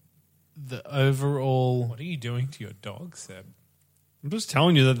overall What are you doing to your dog, Seb? I'm just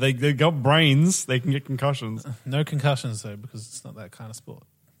telling you that they got brains. They can get concussions. no concussions though because it's not that kind of sport.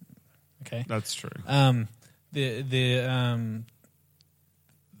 Okay. That's true.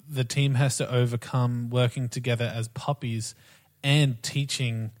 The team has to overcome working together as puppies and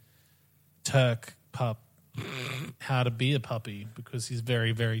teaching Turk Pup how to be a puppy because he's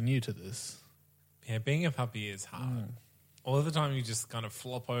very, very new to this. Yeah, being a puppy is hard. All of the time you just kind of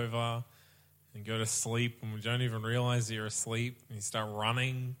flop over and go to sleep and we don't even realize that you're asleep and you start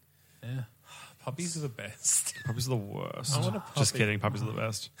running. Yeah. Puppies are the best. Puppies are the worst. I want a Just puppy. kidding. Puppies are the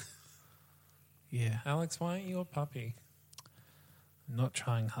best. Yeah. Alex, why aren't you a puppy? Not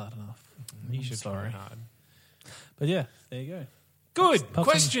trying hard enough. You should Sorry. try hard. But yeah, there you go. Good. Pups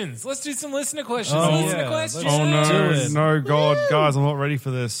Questions. Let's do some listener questions. Oh, listener yeah. questions. Let's Oh no, do it. no, God, guys, I'm not ready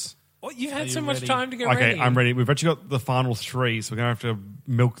for this. Well, you've had Are so you much ready? time to get Okay, ready. I'm ready. We've actually got the final three, so we're gonna have to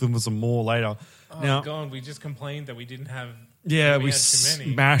milk them for some more later. Oh, now, God, we just complained that we didn't have. yeah, we we had too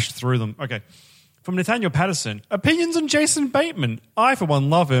many. smashed through them. Okay. From Nathaniel Patterson, opinions on Jason Bateman. I, for one,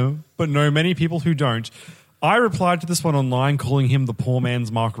 love him, but know many people who don't. I replied to this one online calling him the poor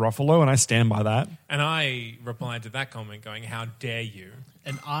man's Mark Ruffalo, and I stand by that. And I replied to that comment going, "How dare you?"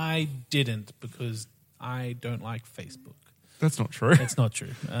 And I didn't because I don't like Facebook. That's not true. It's not true.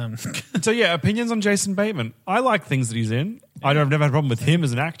 So, yeah, opinions on Jason Bateman. I like things that he's in. I've never had a problem with him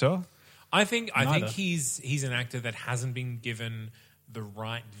as an actor. I think Neither. he's an actor that hasn't been given the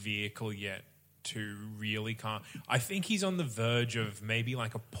right vehicle yet to really I think he's on the verge of maybe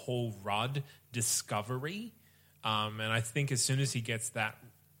like a Paul Rudd discovery, and I think as soon as he gets that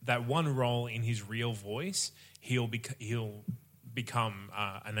one role in his real voice, he'll become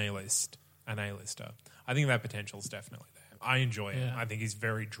an A-lister. I think that potential is definitely there. I enjoy it. Yeah. I think he's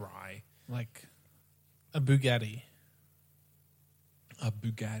very dry. like a Bugatti. A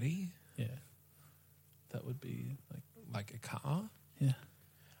Bugatti, Yeah. That would be like a car. yeah.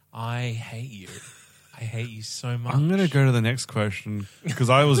 I hate you. I hate you so much. I'm going to go to the next question because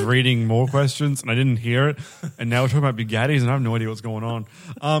I was reading more questions and I didn't hear it. And now we're talking about Bugattis and I have no idea what's going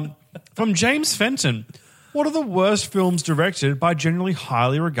on. From James Fenton, what are the worst films directed by generally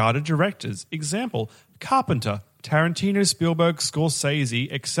highly regarded directors? Example, Carpenter, Tarantino, Spielberg,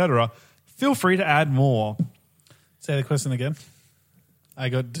 Scorsese, etc. Feel free to add more. Say the question again. I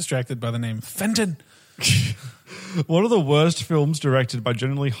got distracted by the name Fenton. What are the worst films directed by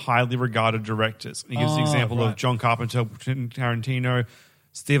generally highly regarded directors? And he gives the example right. of John Carpenter, Tarantino,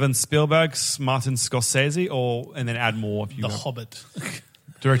 Steven Spielberg, Martin Scorsese, and then add more if you The have. Hobbit.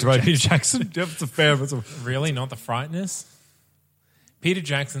 Directed by Peter Jackson. Yep, it's a fair. Really, not the Frighteners? Peter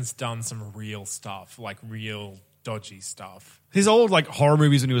Jackson's done some real stuff, like real dodgy stuff. His old like horror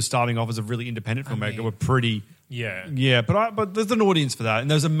movies when he was starting off as a really independent filmmaker were pretty. Yeah. Yeah, but there's an audience for that, and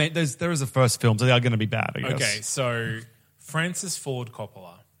there is a first film, so they are going to be bad. I guess. Okay, so Francis Ford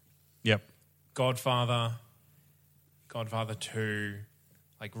Coppola, Yep. Godfather 2,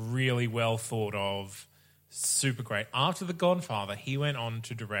 like really well thought of, super great. After The Godfather, he went on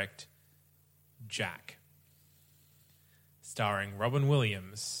to direct Jack, starring Robin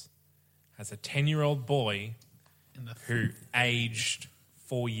Williams as a 10-year-old boy who aged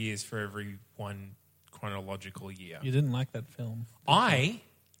 4 years for every one chronological year. You didn't like that film. I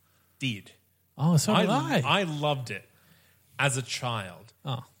did. Oh, so did I. I loved it as a child.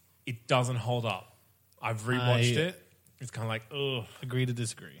 Oh, It doesn't hold up. I've rewatched it. It's kind of like, ugh. agree to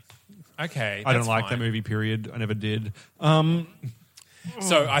disagree. Okay, I don't that's like fine. that movie. Period. I never did.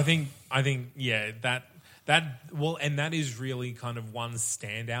 So I think, yeah, And that is really kind of one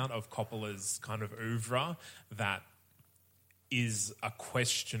standout of Coppola's kind of oeuvre that is a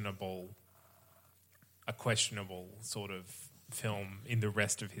questionable sort of film in the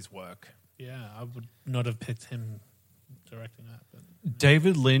rest of his work. Yeah, I would not have picked him directing that. But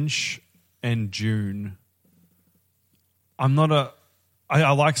David Lynch and June. I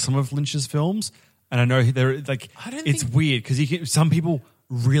like some of Lynch's films, and I know they're like it's weird because some people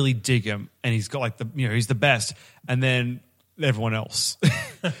really dig him, and he's got like he's the best, and then everyone else.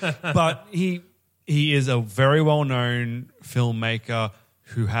 But he is a very well known filmmaker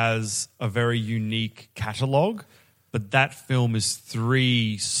who has a very unique catalog. But that film is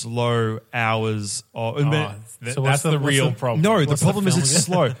 3 slow hours. That's the real problem. No, the What's problem the is film it's again?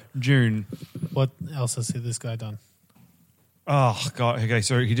 slow. June. what else has this guy done? Oh, God. Okay,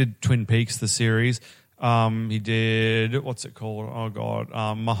 so he did Twin Peaks, the series. He did, what's it called? Oh,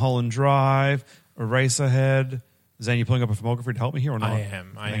 God. Mulholland Drive, Eraserhead. Zane, you pulling up a filmography to help me here or not? I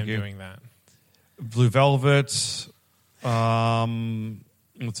am doing that. Blue Velvet.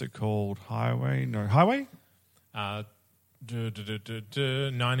 What's it called? Highway? No, Highway? 9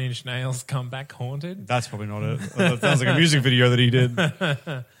 Inch Nails, Come Back Haunted. That's probably not it. That sounds like a music video that he did.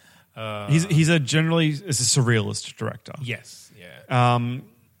 He's a surrealist director. Yes, yeah.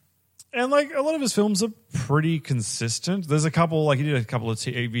 And like a lot of his films are pretty consistent. There's a couple, like he did a couple of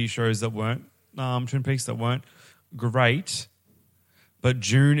TV shows that weren't Twin Peaks that weren't great, but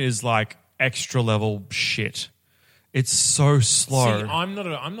June is like extra level shit. It's so slow. See, I'm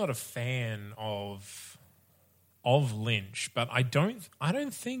not a fan of Lynch, but I don't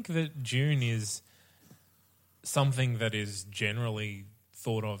think that June is something that is generally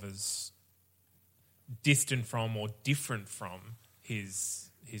thought of as distant from or different from his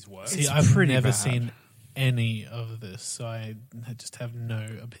work. See, I've never bad. seen any of this, so I just have no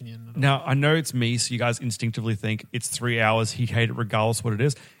opinion at all. Now, I know it's me, so you guys instinctively think it's 3 hours, he'd hate it regardless what it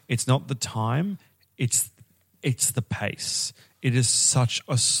is. It's not the time, it's the pace. It is such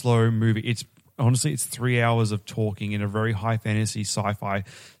a slow movie. It's 3 hours of talking in a very high fantasy sci-fi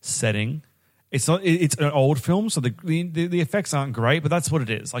setting. It's an old film, so the effects aren't great, but that's what it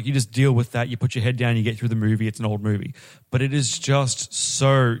is. Like, you just deal with that, you put your head down, you get through the movie, it's an old movie. But it is just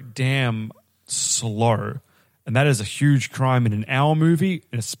so damn slow. And that is a huge crime in an hour movie,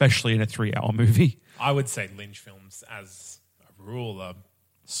 and especially in a 3 hour movie. I would say Lynch films, as a rule, are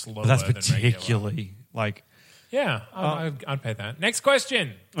slower But that's than regular. particularly like Yeah, I'd pay that. Next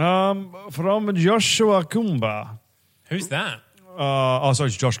question. from Joshua Kumba. Who's that? Sorry,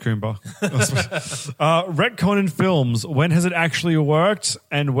 it's Josh Coomber. Retcon in films. When has it actually worked,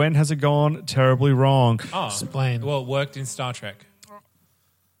 and when has it gone terribly wrong? Oh, Explain. Well, it worked in Star Trek.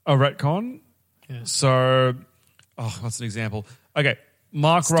 A retcon? Yeah. So, what's an example? Okay,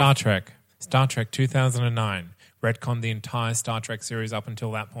 Mark Star Trek 2009. Retconned the entire Star Trek series up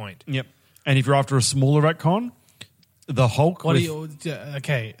until that point. Yep. And if you're after a smaller retcon, the Hulk What with do you?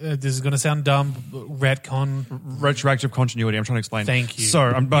 Okay, this is going to sound dumb. Retcon. retroactive continuity. I'm trying to explain. Thank you.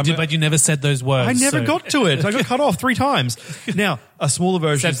 So, but you never said those words. I never so- got to it. I got cut off 3 times. Now, a smaller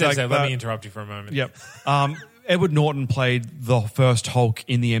version. Seb, is like let me interrupt you for a moment. Yep. Edward Norton played the first Hulk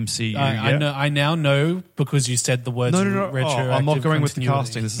in the MCU. I know. I now know because you said the words. No. Retroactive I'm not going with the continuity.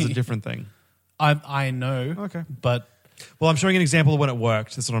 casting. This is a different thing. I know. Okay. but Well, I'm showing an example of when it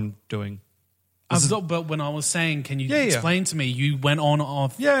worked. That's what I'm doing. but when I was saying, can you Yeah. explain to me? You went on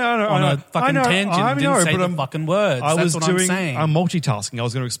off. Yeah, I know. on I a know. fucking I know, tangent. I and didn't know, say but the I'm- fucking words. I was That's what I'm doing. saying. I'm multitasking. I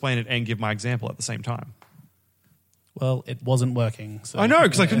was going to explain it and give my example at the same time. Well, it wasn't working. So. I know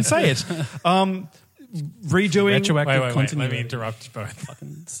because I couldn't say it. Redoing. Retroactive Wait. continuity. Let me interrupt you both.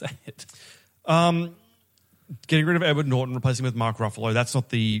 Fucking say it. Getting rid of Edward Norton, replacing him with Mark Ruffalo. That's not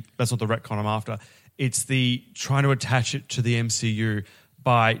the retcon I'm after. It's the trying to attach it to the MCU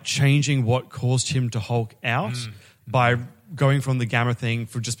by changing what caused him to Hulk out, by going from the Gamma thing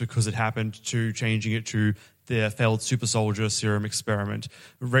for just because it happened to changing it to the failed super soldier serum experiment,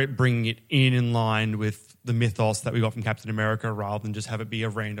 bringing it in line with the mythos that we got from Captain America rather than just have it be a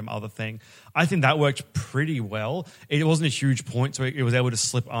random other thing. I think that worked pretty well. It wasn't a huge point, so it was able to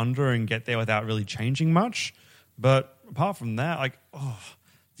slip under and get there without really changing much. But apart from that,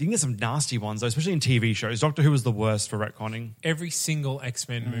 you can get some nasty ones, though, especially in TV shows. Doctor Who was the worst for retconning. Every single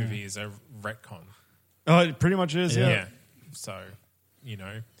X-Men movie is a retcon. Oh, it pretty much is, yeah. So, you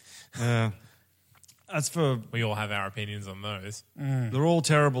know, That's for... we all have our opinions on those. They're all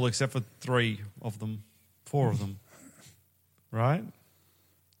terrible except for 3 of them. 4 of them. Right?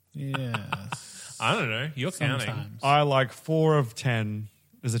 Yes. I don't know. You're counting. Sometimes. I like 4 of 10.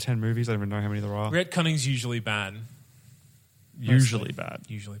 Is there 10 movies? I don't even know how many there are. Retconning's usually bad. Usually bad.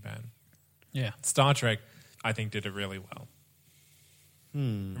 Usually bad. Yeah. Star Trek I think did it really well.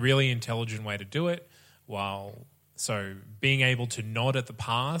 Really intelligent way to do it, so being able to nod at the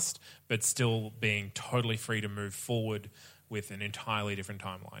past, but still being totally free to move forward with an entirely different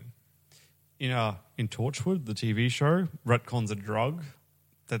timeline. In Torchwood, the TV show, retcon's a drug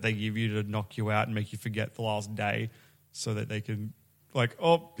that they give you to knock you out and make you forget the last day so that they can, like,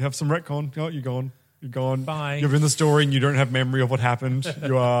 oh, have some retcon. Oh, you're gone. You're gone. Bye. You're in the story and you don't have memory of what happened.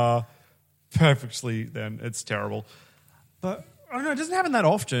 You are perfectly then. It's terrible. But I don't know, it doesn't happen that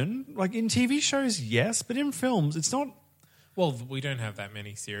often. Like in TV shows, yes, but in films, it's not. Well, we don't have that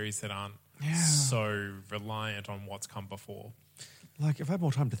many series that aren't so reliant on what's come before. Like, if I had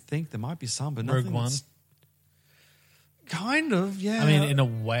more time to think, there might be some, but Rogue nothing. One. That's- Kind of, yeah. I mean, in a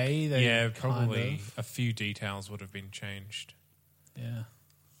way, they Yeah, kind probably of- a few details would have been changed. Yeah.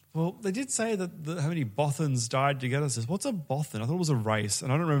 Well, they did say that how many Bothans died to get us this. What's a Bothan? I thought it was a race,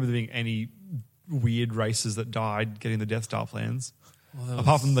 and I don't remember there being any weird races that died getting the Death Star plans,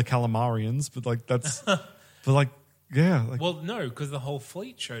 apart from the Calamarians. But like that's, but like yeah, like, Well, no, because the whole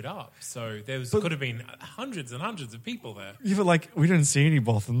fleet showed up, so could have been hundreds and hundreds of people there. yeah, but like we didn't see any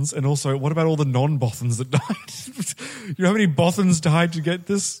Bothans, and also what about all the non-Bothans that died? You know how many Bothans died to get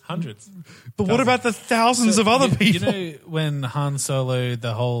this? Hundreds. But what about the thousands of other people? You know, when Han Solo,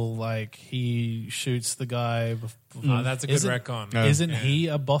 the whole, like, he shoots the guy. That's a good retcon. Isn't he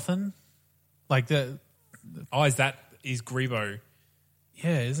a Bothan? Like, Oh, is Grebo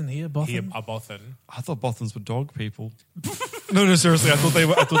isn't he a Bothan? he a Bothan? I thought Bothans were dog people. No, seriously, I thought they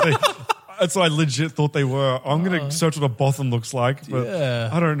were. That's what I legit thought they were. I'm going to search what a Bothan looks like, but Yeah.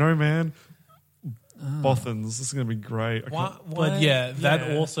 I don't know, man. Bothans, this is going to be great. I can't- But yeah,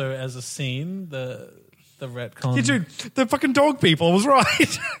 that also as a scene, the retcon. Yeah, dude, they're fucking dog people. I was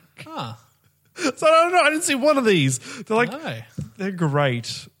right. Ah, So I don't know. I didn't see one of these. They're like, no. they're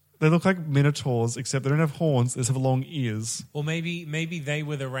great. They look like minotaurs, except they don't have horns. They just have long ears. Well, maybe they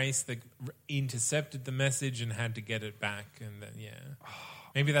were the race that intercepted the message and had to get it back, and then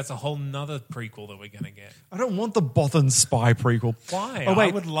maybe that's a whole nother prequel that we're going to get. I don't want the Bothan spy prequel. Why? Oh, wait.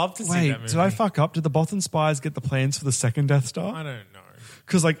 I would love to see Wait, that movie. did I fuck up? Did the Bothan spies get the plans for the second Death I Star? don't know.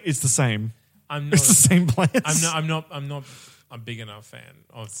 Because like it's the same. I'm not. It's the same plans. I'm not a big enough fan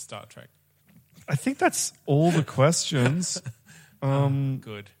of Star Trek. I think that's all the questions.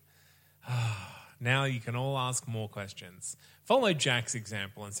 Good. Now you can all ask more questions. Follow Jack's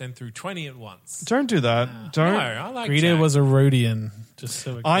example and send through 20 at once. Don't do that. Don't. No, I like Greedo Jack. was a Rhodian. Just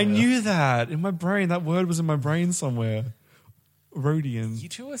so we're I clear. knew that in my brain. That word was in my brain somewhere. Rhodian. You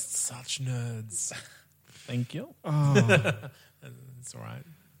two are such nerds. Thank you. It's all right.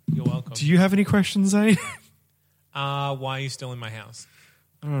 You're welcome. Do you have any questions, Zane? Why are you still in my house?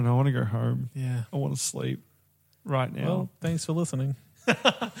 I don't know. I want to go home. Yeah. I want to sleep right now. Well, thanks for listening.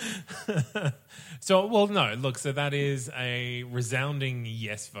 So, well, no. Look, so that is a resounding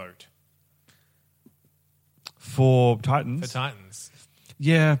yes vote for Titans. for Titans.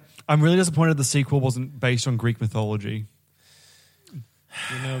 Yeah. I'm really disappointed the sequel wasn't based on Greek mythology. You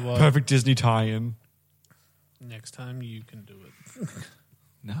know what? Perfect Disney tie-in. Next time you can do it.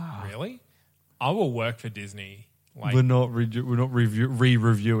 Really? I will work for Disney. Like, We're not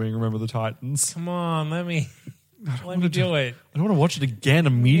re-reviewing Remember the Titans. come on, let me do it. I don't want to watch it again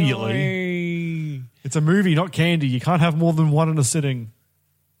immediately. No. It's a movie, not candy. You can't have more than one in a sitting.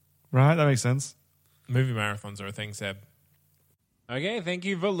 Right? That makes sense. Movie marathons are a thing, Seb. Okay, thank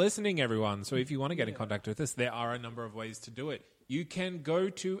you for listening, everyone. So if you want to get in contact with us, there are a number of ways to do it. You can go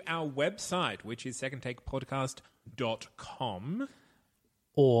to our website, which is secondtakepodcast.com.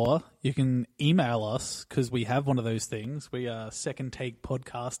 Or you can email us because we have one of those things. We are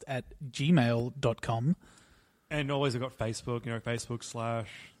secondtakepodcast@gmail.com. And always I've got Facebook,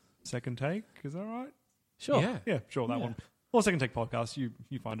 Facebook/Second Take. Is that right? Sure. Yeah. Yeah, sure, that one. Or Second Take Podcast. You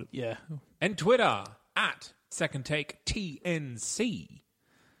find it. Yeah. And Twitter, @secondtaketnc.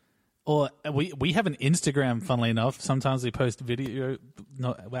 Or we have an Instagram, funnily enough. Sometimes we post video.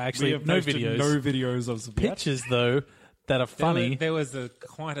 No videos. No videos of some Pictures, though, that are funny. There was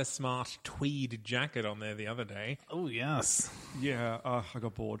quite a smart tweed jacket on there the other day. Oh, yes. Yeah, I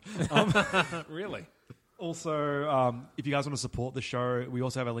got bored. Really? Also, if you guys want to support the show, we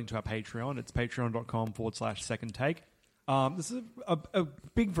also have a link to our Patreon. It's patreon.com/second take. This is a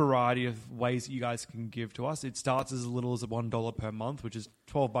big variety of ways that you guys can give to us. It starts as little as $1 per month, which is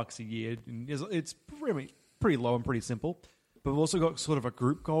 $12 a year. And it's pretty low and pretty simple. But we've also got sort of a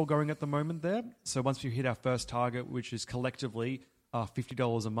group goal going at the moment there. So once we hit our first target, which is collectively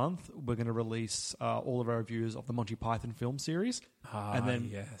 $50 a month, we're going to release all of our reviews of the Monty Python film series. And then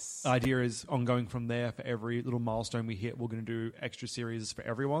yes. the idea is ongoing from there. For every little milestone we hit, we're going to do extra series for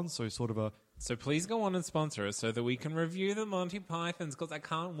everyone. So sort of a... So please go on and sponsor us so that we can review the Monty Pythons, because I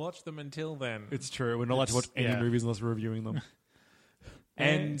can't watch them until then. It's true. We're not allowed to watch any movies unless we're reviewing them.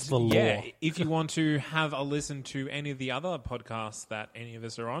 And the law. if you want to have a listen to any of the other podcasts that any of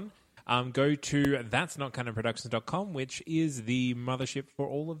us are on, go to that'snotcanonproductions.com, which is the mothership for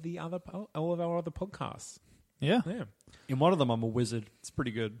all of our other podcasts. Yeah. Yeah. In one of them, I'm a wizard. It's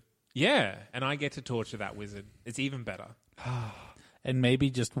pretty good. Yeah, and I get to torture that wizard. It's even better. And maybe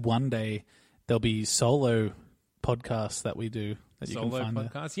just one day there'll be solo podcasts that we do that you Solo can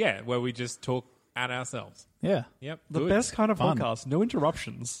find podcasts, yeah, where we just talk at ourselves. there. Yeah. Yep. The good. best kind of Fun. podcast. No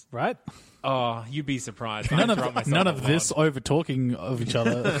interruptions. Right? Oh, you'd be surprised. I None interrupt myself of a lot. this over talking of each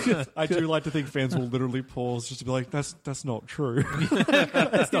other. I do like to think fans will literally pause just to be like, that's not true.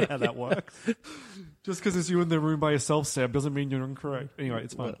 That's not how that works. Just because it's you in the room by yourself, Seb, doesn't mean you're incorrect. Anyway,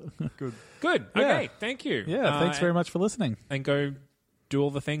 it's fine. Good. Good. Yeah. Okay. Thank you. Yeah, thanks very much for listening. And go do all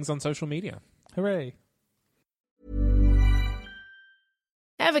the things on social media. Hooray.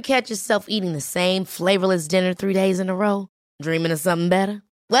 Ever catch yourself eating the same flavorless dinner 3 days in a row? Dreaming of something better?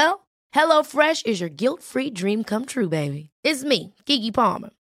 Well, HelloFresh is your guilt-free dream come true, baby. It's me, Keke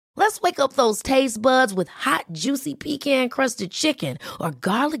Palmer. Let's wake up those taste buds with hot, juicy pecan-crusted chicken or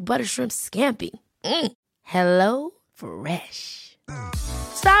garlic butter shrimp scampi. Hello Fresh.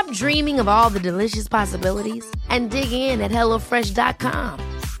 Stop dreaming of all the delicious possibilities and dig in at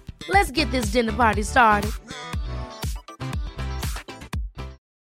HelloFresh.com. Let's get this dinner party started.